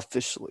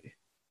selfishly.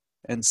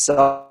 And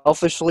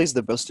selfishly is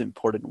the most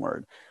important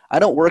word. I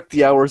don't work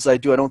the hours I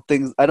do. I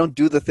don't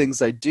do the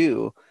things I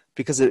do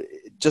because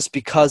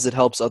it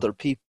helps other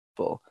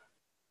people,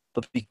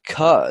 but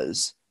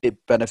because it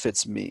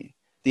benefits me.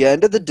 At the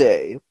end of the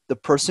day, the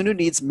person who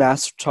needs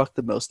Master Talk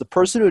the most, the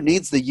person who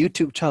needs the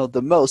YouTube channel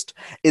the most,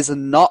 is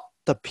not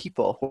the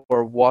people who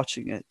are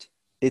watching it.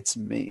 It's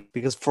me.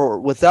 Because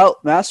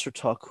without Master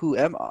Talk, who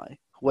am I?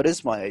 What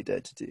is my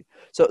identity?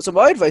 So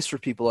my advice for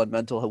people on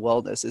mental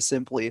wellness is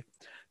simply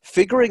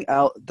figuring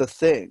out the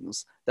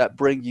things that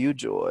bring you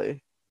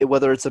joy,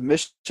 whether it's a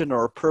mission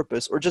or a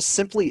purpose, or just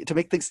simply to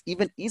make things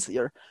even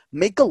easier,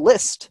 make a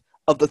list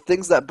of the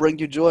things that bring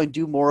you joy and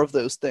do more of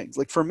those things.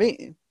 Like for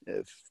me,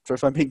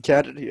 if I'm being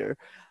candid here,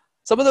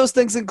 some of those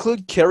things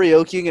include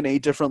karaokeing in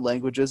 8 different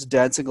languages,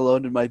 dancing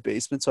alone in my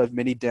basement. So I have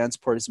mini dance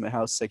parties in my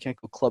house. So I can't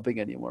go clubbing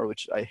anymore,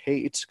 which I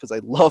hate because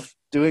I love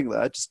doing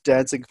that, just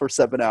dancing for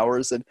 7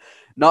 hours and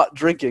not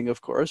drinking,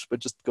 of course, but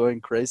just going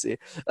crazy.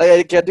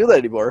 I can't do that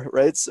anymore,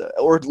 right?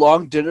 Or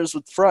long dinners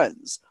with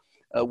friends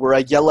where I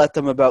yell at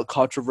them about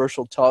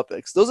controversial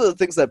topics. Those are the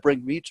things that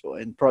bring me joy.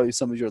 And probably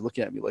some of you are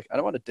looking at me like, I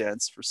don't want to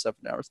dance for 7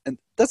 hours. And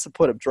that's the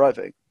point of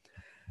driving.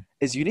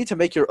 Is you need to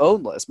make your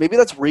own list. Maybe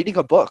that's reading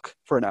a book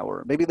for an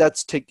hour. Maybe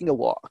that's taking a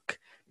walk.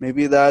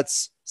 Maybe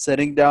that's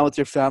sitting down with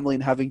your family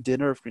and having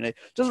dinner every night.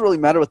 It doesn't really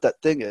matter what that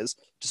thing is.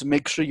 Just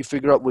make sure you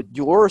figure out what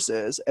yours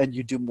is and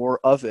you do more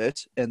of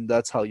it, and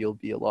that's how you'll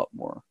be a lot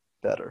more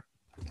better.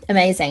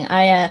 Amazing.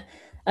 I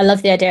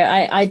love the idea.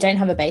 I don't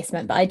have a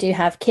basement, but I do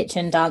have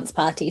kitchen dance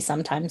parties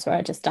sometimes where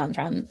I just dance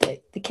around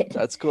the kitchen.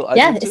 That's cool.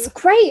 It's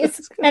great.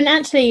 And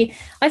actually,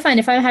 I find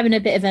if I'm having a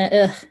bit of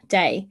an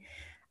day,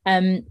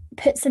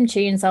 put some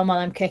tunes on while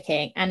I'm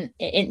cooking and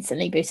it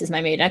instantly boosts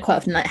my mood. I quite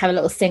often have a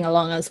little sing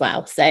along as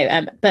well.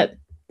 So but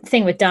the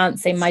thing with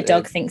dancing, my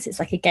dog thinks it's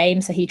like a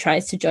game, so he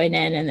tries to join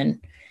in, and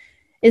then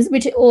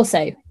which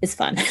also is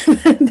fun.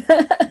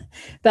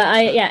 but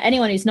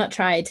anyone who's not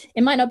tried,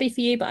 it might not be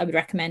for you, but I would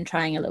recommend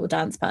trying a little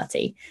dance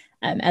party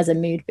as a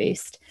mood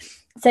boost.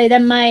 So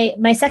then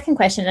my second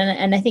question,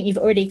 and I think you've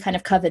already kind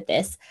of covered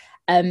this,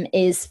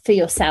 is for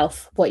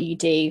yourself, what you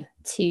do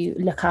to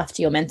look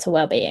after your mental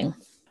well-being?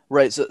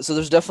 Right. So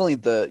there's definitely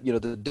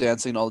the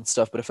dancing and all that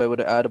stuff. But if I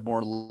would add a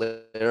more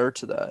layer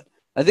to that,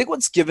 I think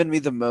what's given me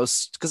the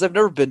most, because I've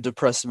never been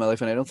depressed in my life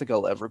and I don't think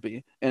I'll ever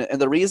be.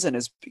 And the reason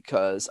is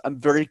because I'm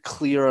very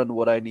clear on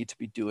what I need to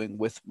be doing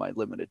with my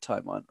limited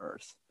time on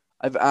Earth.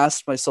 I've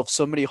asked myself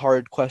so many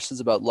hard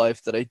questions about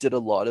life that I did a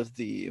lot of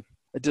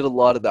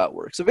that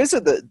work. So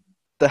basically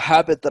the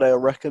habit that I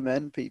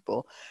recommend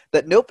people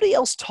that nobody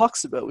else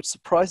talks about, which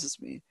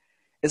surprises me,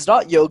 it's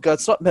not yoga,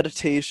 it's not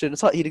meditation,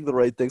 it's not eating the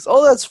right things.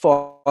 Oh, that's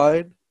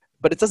fine,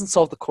 but it doesn't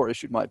solve the core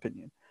issue, in my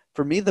opinion.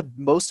 For me, the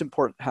most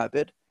important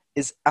habit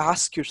is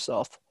ask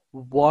yourself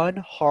one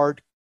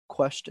hard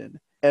question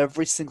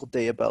every single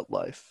day about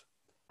life.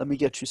 Let me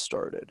get you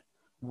started.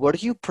 What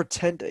are you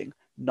pretending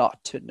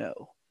not to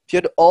know? If you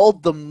had all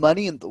the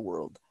money in the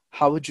world,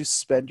 how would you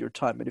spend your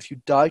time? And if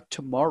you died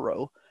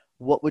tomorrow,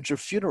 what would your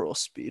funeral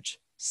speech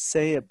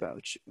say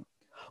about you?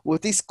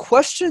 What these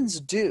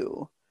questions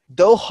do,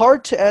 though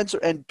hard to answer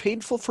and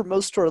painful for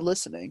most who are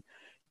listening,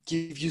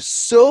 give you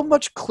so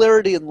much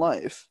clarity in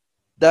life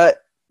that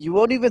you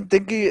won't be even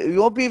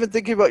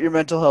thinking about your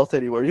mental health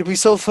anymore. You'll be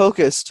so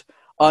focused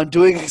on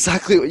doing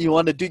exactly what you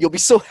want to do. You'll be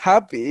so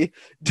happy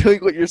doing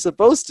what you're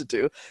supposed to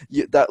do.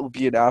 That will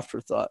be an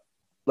afterthought,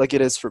 like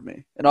it is for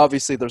me. And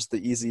obviously there's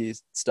the easy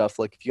stuff,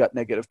 like if you got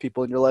negative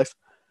people in your life,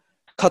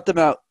 cut them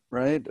out,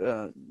 right?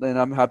 And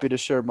I'm happy to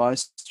share my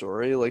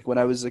story. Like when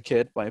I was a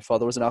kid, my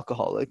father was an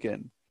alcoholic,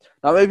 and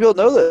not many people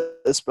know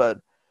this, but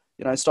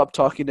I stopped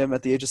talking to him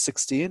at the age of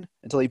 16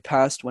 until he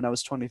passed when I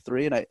was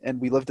 23,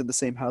 and we lived in the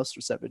same house for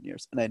 7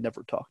 years, and I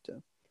never talked to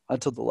him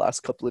until the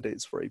last couple of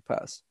days before he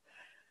passed.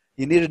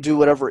 You need to do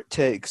whatever it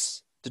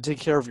takes to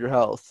take care of your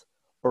health,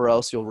 or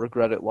else you'll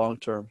regret it long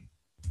term.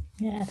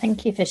 Yeah,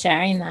 thank you for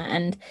sharing that.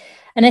 And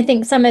I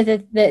think some of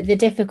the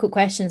difficult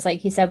questions,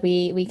 like you said,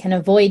 we can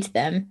avoid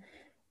them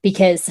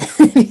because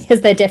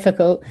because they're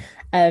difficult.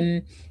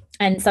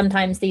 And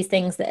sometimes these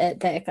things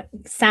that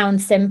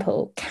sound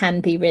simple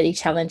can be really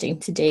challenging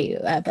to do,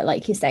 but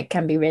like you said,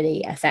 can be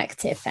really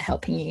effective for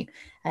helping you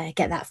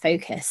get that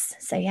focus.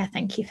 So yeah,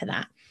 thank you for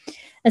that.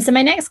 And so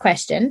my next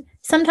question,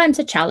 sometimes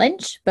a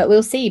challenge, but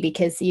we'll see,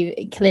 because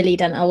you've clearly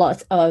done a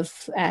lot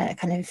of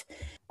kind of,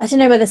 I don't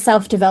know whether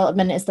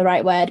self-development is the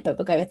right word, but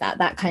we'll go with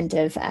that kind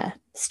of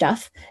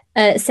stuff.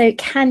 So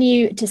can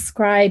you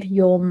describe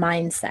your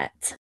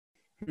mindset?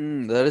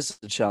 That is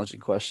a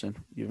challenging question,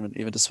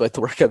 even despite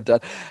the work I've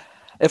done.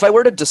 If I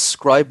were to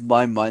describe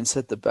my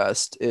mindset the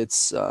best,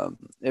 it's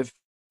if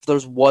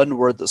there's one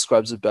word that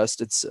describes it best,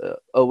 it's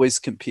always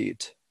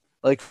compete.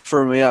 Like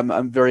for me,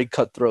 I'm very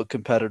cutthroat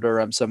competitor.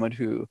 I'm someone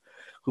who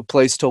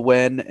plays to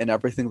win in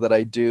everything that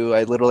I do.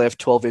 I literally have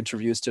 12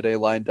 interviews today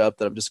lined up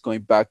that I'm just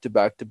going back to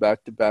back to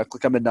back to back,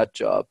 like I'm a nut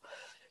job.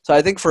 So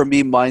I think for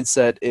me,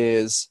 mindset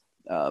is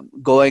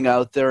going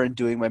out there and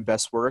doing my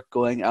best work,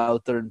 going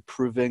out there and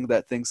proving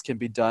that things can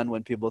be done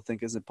when people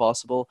think isn't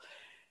possible,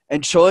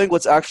 and showing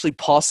what's actually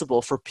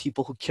possible for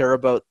people who care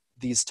about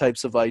these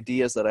types of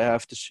ideas that I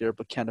have to share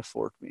but can't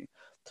afford me.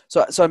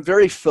 So I'm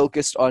very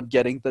focused on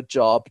getting the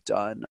job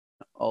done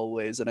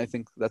always, and I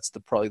think that's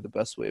probably the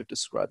best way of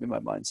describing my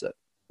mindset,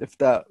 if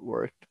that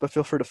worked. But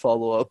feel free to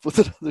follow up with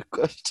another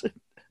question.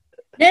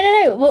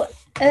 No. Well,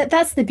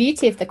 that's the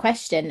beauty of the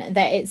question,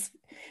 that it's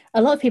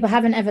a lot of people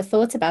haven't ever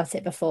thought about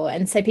it before.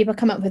 And so people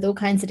come up with all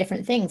kinds of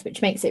different things,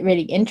 which makes it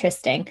really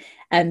interesting,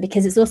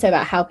 because it's also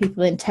about how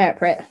people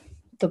interpret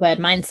the word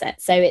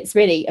mindset. So it's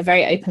really a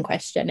very open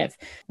question of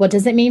what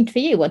does it mean for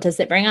you? What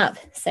does it bring up?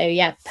 So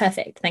yeah,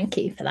 perfect. Thank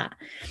you for that.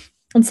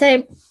 And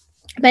so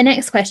my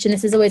next question,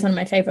 this is always one of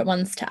my favorite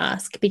ones to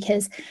ask,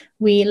 because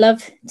we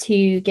love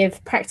to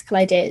give practical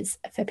ideas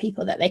for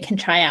people that they can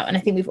try out. And I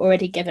think we've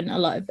already given a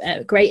lot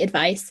of great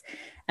advice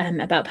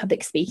about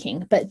public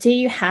speaking. But do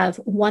you have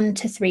 1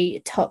 to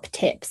 3 top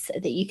tips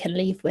that you can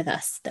leave with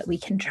us that we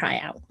can try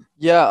out?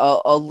 Yeah,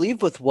 I'll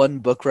leave with one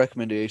book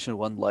recommendation,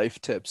 one life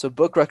tip. So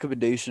book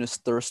recommendation is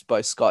Thirst by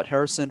Scott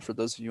Harrison. For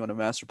those of you who want to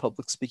master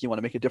public speaking, want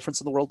to make a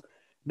difference in the world,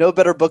 no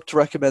better book to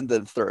recommend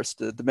than Thirst.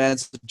 The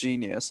man's a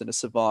genius and a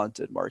savant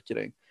in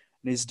marketing,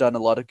 and he's done a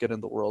lot of good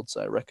in the world, so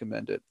I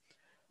recommend it.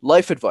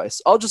 Life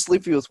advice. I'll just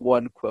leave you with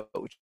one quote,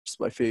 which is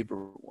my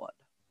favorite one.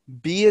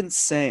 Be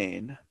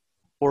insane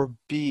or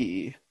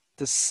be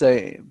the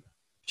same.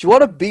 If you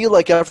want to be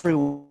like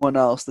everyone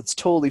else, that's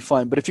totally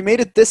fine. But if you made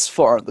it this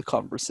far in the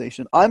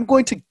conversation, I'm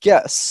going to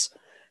guess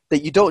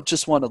that you don't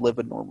just want to live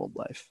a normal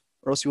life,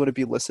 or else you want to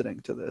be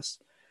listening to this.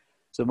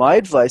 So my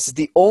advice is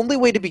the only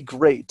way to be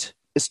great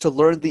is to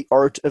learn the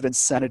art of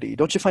insanity.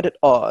 Don't you find it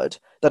odd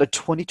that a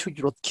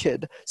 22-year-old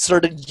kid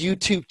started a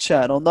YouTube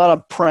channel, not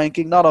on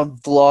pranking, not on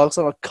vlogs,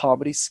 not on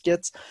comedy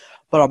skits,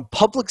 but on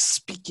public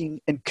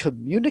speaking and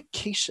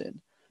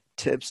communication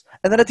tips?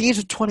 And then at the age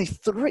of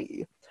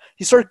 23,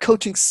 he started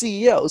coaching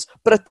CEOs,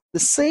 but at the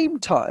same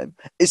time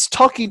is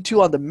talking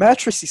to on the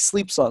mattress he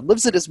sleeps on,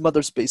 lives in his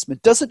mother's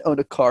basement, doesn't own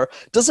a car,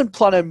 doesn't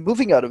plan on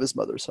moving out of his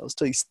mother's house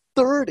till he's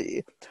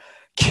 30,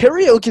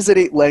 karaoke's in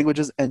 8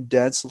 languages, and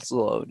dances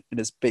alone in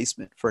his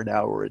basement for an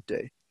hour a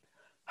day.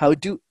 How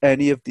do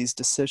any of these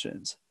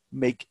decisions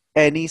make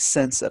any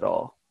sense at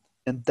all.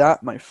 And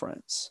that, my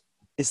friends,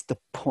 is the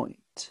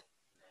point.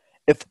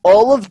 If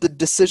all of the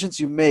decisions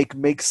you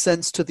make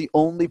sense to the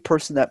only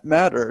person that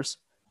matters,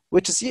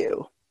 which is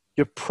you,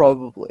 you're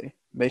probably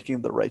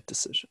making the right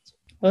decisions.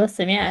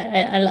 Awesome.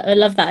 Yeah. I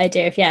love that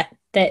idea of, yeah,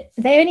 that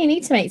they only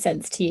need to make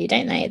sense to you,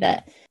 don't they?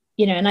 That,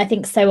 and I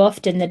think so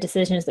often the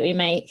decisions that we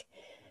make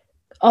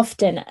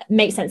often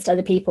make sense to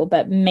other people,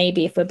 but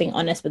maybe if we're being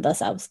honest with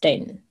ourselves,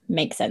 don't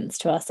make sense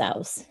to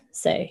ourselves.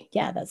 So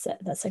yeah,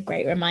 that's a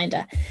great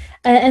reminder.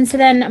 And so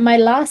then my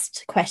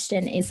last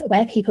question is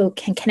where people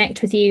can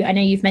connect with you. I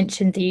know you've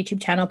mentioned the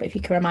YouTube channel, but if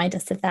you can remind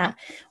us of that,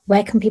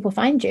 where can people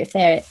find you if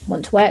they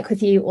want to work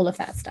with you, all of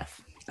that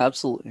stuff?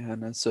 Absolutely,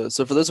 Hannah. So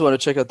for those who want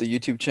to check out the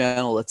YouTube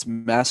channel, it's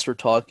Master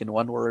Talk in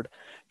one word.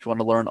 If you want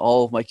to learn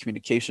all of my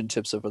communication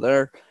tips over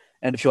there,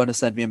 and if you want to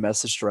send me a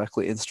message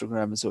directly,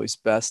 Instagram is always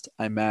best.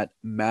 I'm at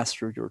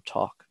Master Your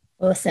Talk.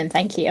 Awesome.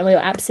 Thank you. And we'll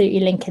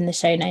absolutely link in the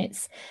show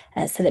notes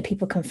so that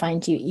people can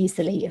find you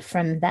easily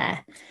from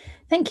there.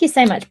 Thank you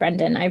so much,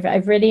 Brendan.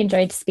 I've really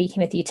enjoyed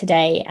speaking with you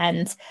today.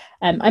 And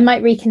I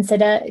might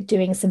reconsider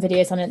doing some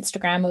videos on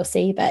Instagram. We'll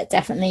see. But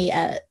definitely,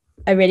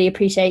 I really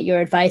appreciate your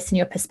advice and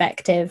your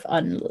perspective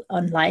on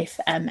life.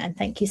 And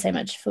thank you so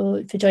much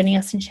for joining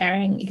us and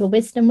sharing your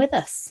wisdom with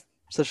us.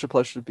 Such a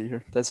pleasure to be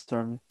here. Thanks for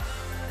having me.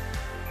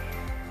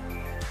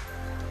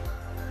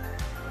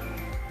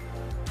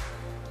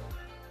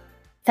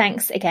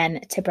 Thanks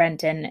again to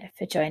Brendan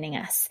for joining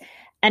us.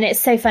 And it's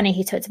so funny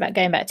he talked about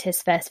going back to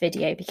his first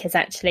video, because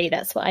actually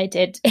that's what I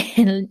did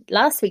in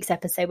last week's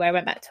episode, where I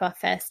went back to our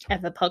first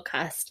ever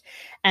podcast.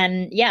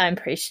 And yeah, I'm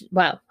pretty sure,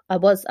 well, I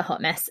was a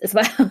hot mess as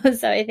well.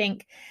 So I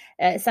think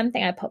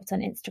something I popped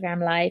on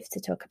Instagram Live to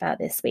talk about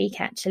this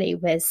week actually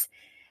was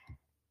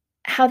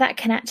how that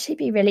can actually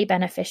be really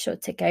beneficial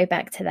to go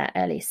back to that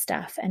early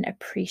stuff and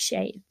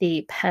appreciate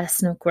the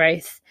personal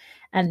growth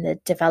and the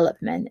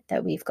development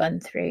that we've gone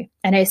through.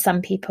 I know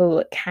some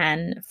people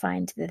can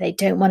find that they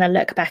don't want to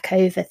look back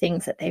over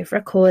things that they've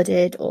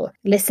recorded or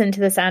listen to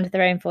the sound of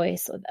their own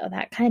voice or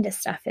that kind of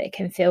stuff. It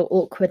can feel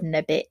awkward and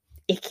a bit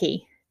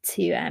icky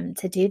to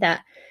do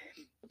that.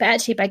 But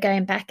actually, by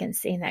going back and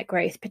seeing that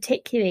growth,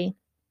 particularly,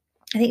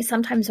 I think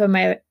sometimes when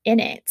we're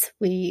in it,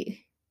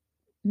 we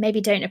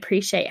maybe don't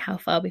appreciate how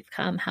far we've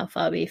come, how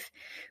far we've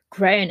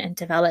grown and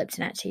developed.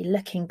 And actually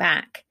looking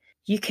back,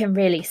 you can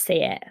really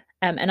see it.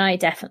 And I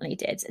definitely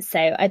did.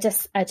 So I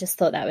just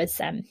thought that was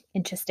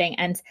interesting.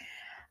 And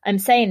I'm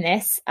saying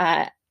this,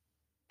 I'm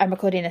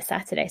recording this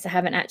Saturday, so I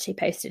haven't actually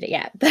posted it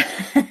yet.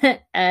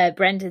 But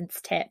Brendan's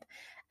tip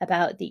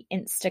about the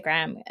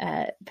Instagram,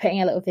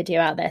 putting a little video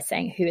out there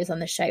saying who is on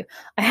the show.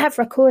 I have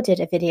recorded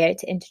a video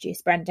to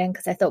introduce Brendan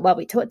because I thought, well,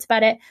 we talked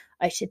about it,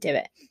 I should do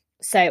it.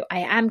 So I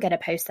am going to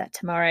post that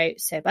tomorrow.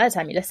 So by the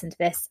time you listen to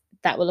this,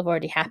 that will have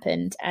already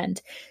happened. And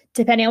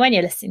depending on when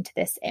you're listening to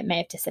this, it may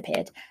have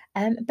disappeared.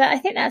 But I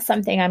think that's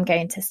something I'm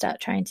going to start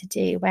trying to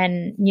do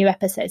when new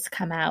episodes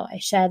come out. I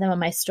share them on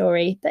my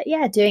story. But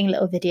yeah, doing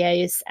little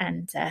videos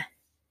and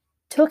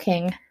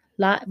talking,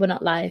 well,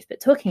 not live, but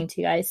talking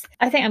to you guys.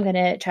 I think I'm going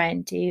to try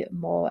and do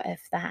more of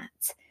that.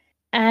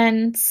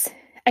 And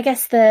I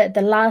guess the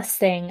last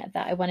thing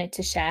that I wanted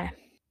to share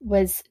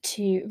was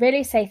to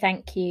really say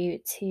thank you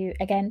to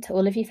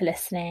all of you for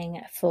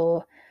listening,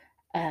 for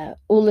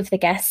all of the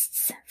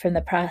guests from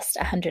the past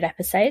 100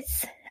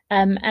 episodes.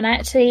 And I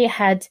actually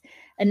had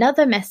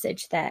another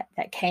message that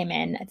came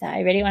in that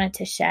I really wanted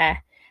to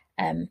share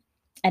an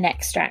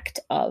extract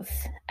of.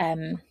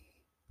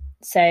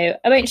 So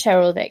I won't share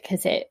all of it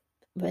because it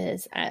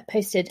was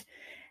posted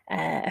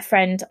a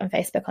friend on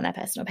Facebook on their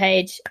personal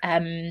page.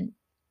 And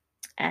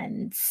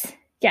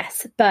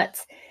yes,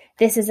 but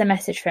this is a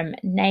message from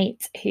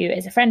Nate, who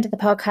is a friend of the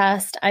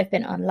podcast. I've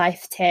been on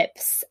Life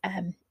Tips,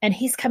 and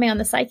he's coming on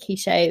the Psyche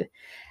Show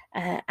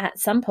at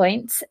some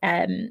point,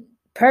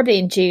 probably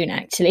in June,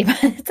 actually. By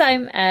the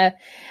time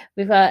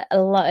we've got a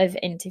lot of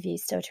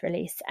interviews still to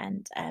release,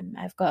 and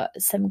I've got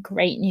some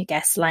great new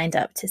guests lined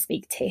up to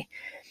speak to.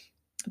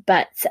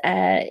 But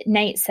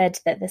Nate said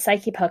that the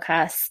Psyche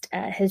podcast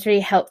has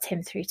really helped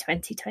him through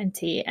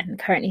 2020 and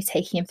currently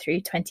taking him through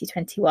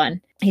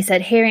 2021. He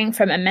said, hearing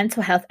from a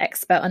mental health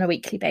expert on a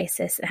weekly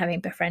basis and having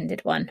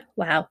befriended one,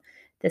 wow,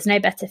 there's no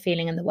better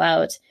feeling in the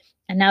world.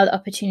 And now the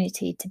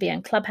opportunity to be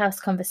on Clubhouse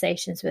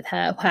conversations with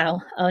her,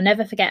 wow, I'll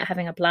never forget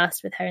having a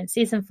blast with her in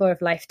season 4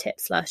 of Life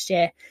Tips last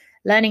year,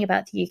 learning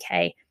about the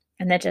UK,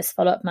 and then just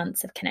follow-up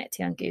months of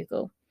connecting on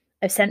Google.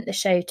 I've sent the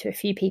show to a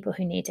few people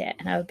who need it,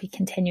 and I will be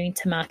continuing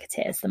to market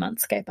it as the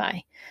months go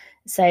by.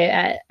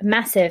 So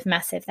massive,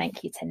 massive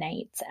thank you to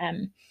Nate.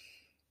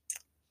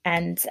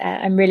 And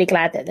I'm really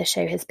glad that the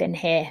show has been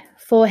here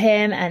for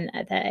him and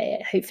that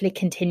it hopefully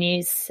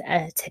continues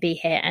to be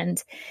here.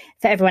 And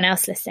for everyone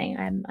else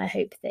listening, I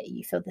hope that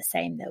you feel the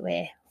same, that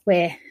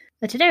we're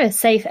a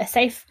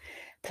safe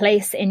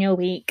place in your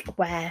week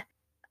where,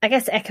 I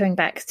guess echoing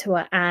back to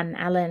what Anne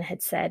Allen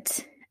had said,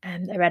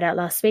 I read out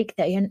last week,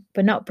 that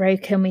we're not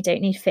broken, we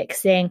don't need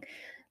fixing.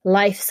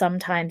 Life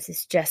sometimes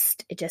it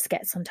just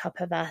gets on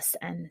top of us.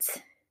 And,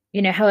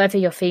 however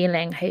you're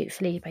feeling,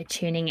 hopefully by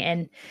tuning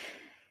in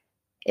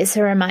it's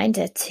a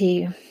reminder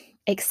to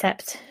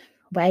accept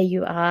where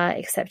you are,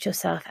 accept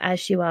yourself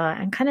as you are,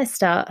 and kind of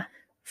start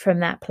from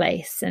that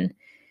place. And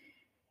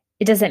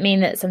it doesn't mean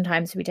that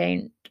sometimes we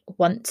don't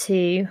want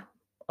to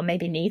or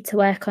maybe need to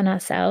work on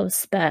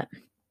ourselves, but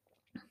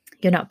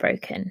you're not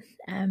broken.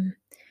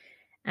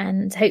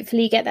 And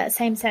hopefully you get that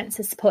same sense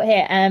of support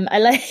here. I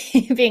like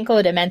being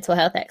called a mental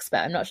health expert.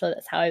 I'm not sure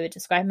that's how I would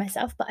describe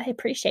myself, but I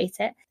appreciate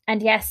it.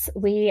 And yes,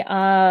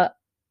 I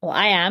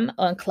am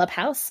on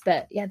Clubhouse,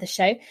 but yeah, the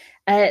show.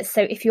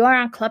 So if you are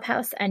on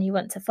Clubhouse and you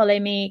want to follow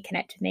me,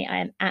 connect with me, I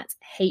am at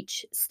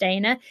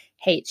HStainer,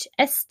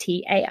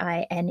 HSTAINER.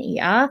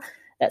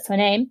 That's my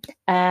name.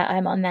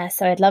 I'm on there.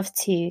 So I'd love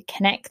to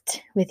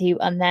connect with you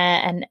on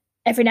there. And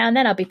every now and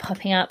then I'll be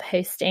popping up,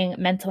 hosting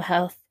mental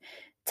health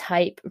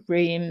type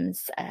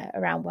rooms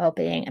around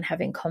well-being and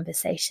having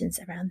conversations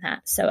around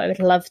that. So I would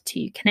love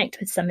to connect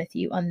with some of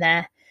you on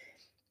there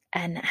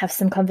and have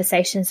some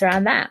conversations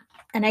around that.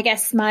 And I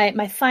guess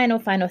my final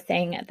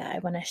thing that I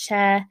want to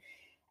share,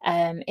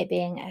 it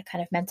being a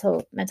kind of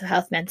mental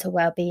health, mental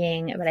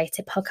well-being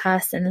related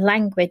podcast, and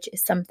language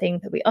is something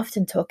that we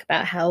often talk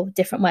about, how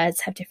different words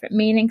have different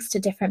meanings to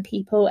different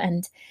people.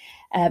 And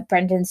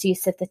Brendan's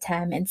use of the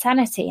term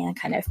insanity, and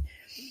kind of,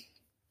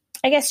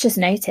 I guess, just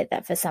noted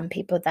that for some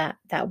people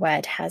that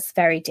word has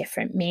very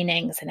different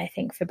meanings. And I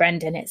think for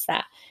Brendan, it's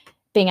that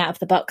being out of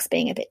the box,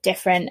 being a bit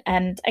different.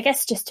 And I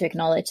guess just to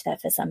acknowledge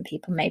that for some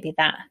people, maybe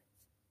that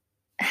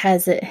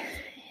has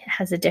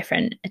a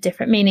different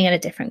meaning and a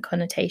different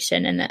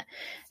connotation, and that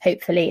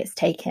hopefully it's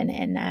taken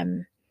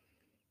in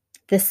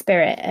the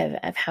spirit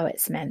of how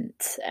it's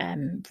meant,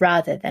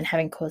 rather than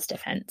having caused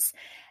offense.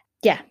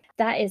 Yeah,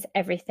 that is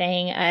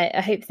everything.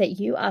 I hope that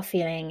you are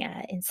feeling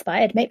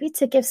inspired, maybe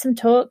to give some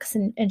talks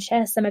and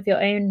share some of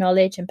your own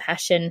knowledge and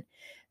passion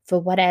for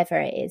whatever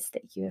it is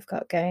that you have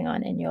got going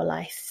on in your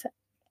life.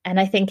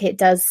 And I think it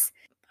does,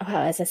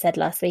 well, as I said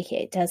last week,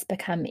 it does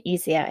become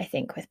easier, I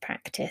think, with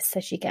practice,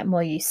 as you get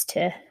more used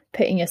to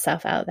putting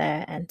yourself out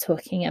there and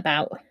talking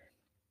about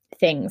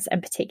things,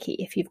 and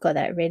particularly if you've got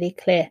that really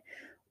clear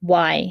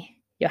why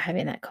you're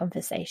having that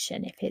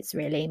conversation, if it's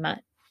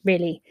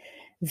really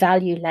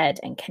value-led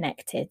and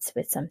connected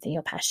with something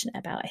you're passionate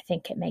about. I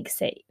think it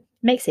makes it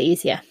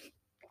easier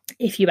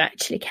if you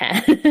actually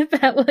care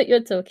about what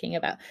you're talking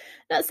about.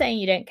 Not saying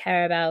you don't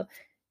care about,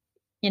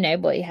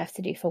 what you have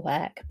to do for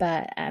work,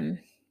 but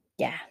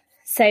yeah.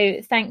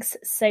 So thanks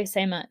so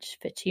much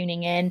for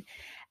tuning in.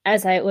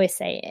 As I always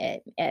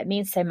say, it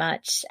means so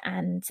much.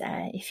 And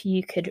if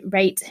you could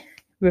rate,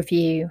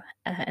 review,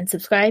 and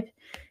subscribe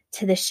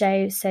to the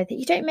show so that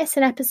you don't miss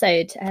an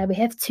episode. We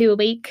have 2 a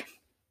week,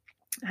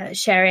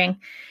 sharing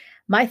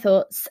my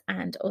thoughts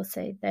and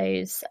also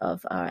those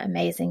of our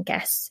amazing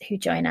guests who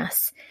join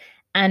us.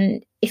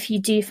 And if you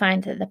do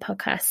find that the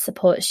podcast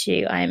supports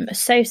you, I'm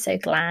so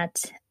glad.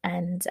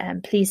 And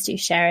please do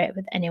share it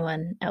with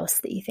anyone else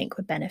that you think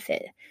would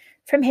benefit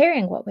from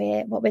hearing what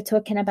we're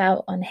talking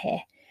about on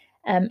here.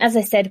 As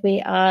I said,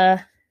 we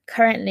are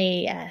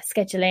currently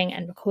scheduling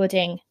and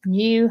recording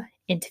new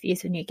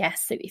interviews with new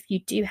guests. So if you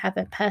do have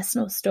a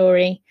personal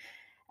story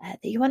that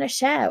you want to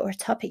share, or a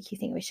topic you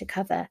think we should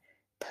cover,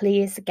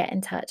 please get in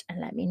touch and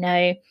let me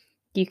know.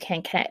 You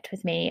can connect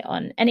with me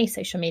on any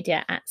social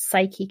media at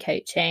Psyche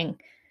Coaching,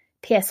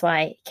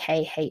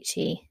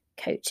 PSYKHE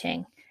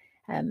Coaching.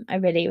 I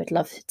really would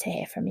love to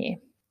hear from you.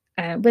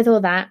 With all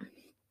that,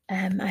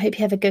 I hope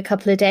you have a good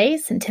couple of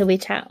days until we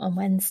chat on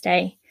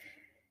Wednesday.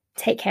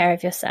 Take care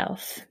of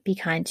yourself, be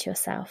kind to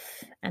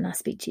yourself, and I'll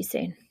speak to you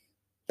soon.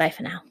 Bye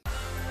for now.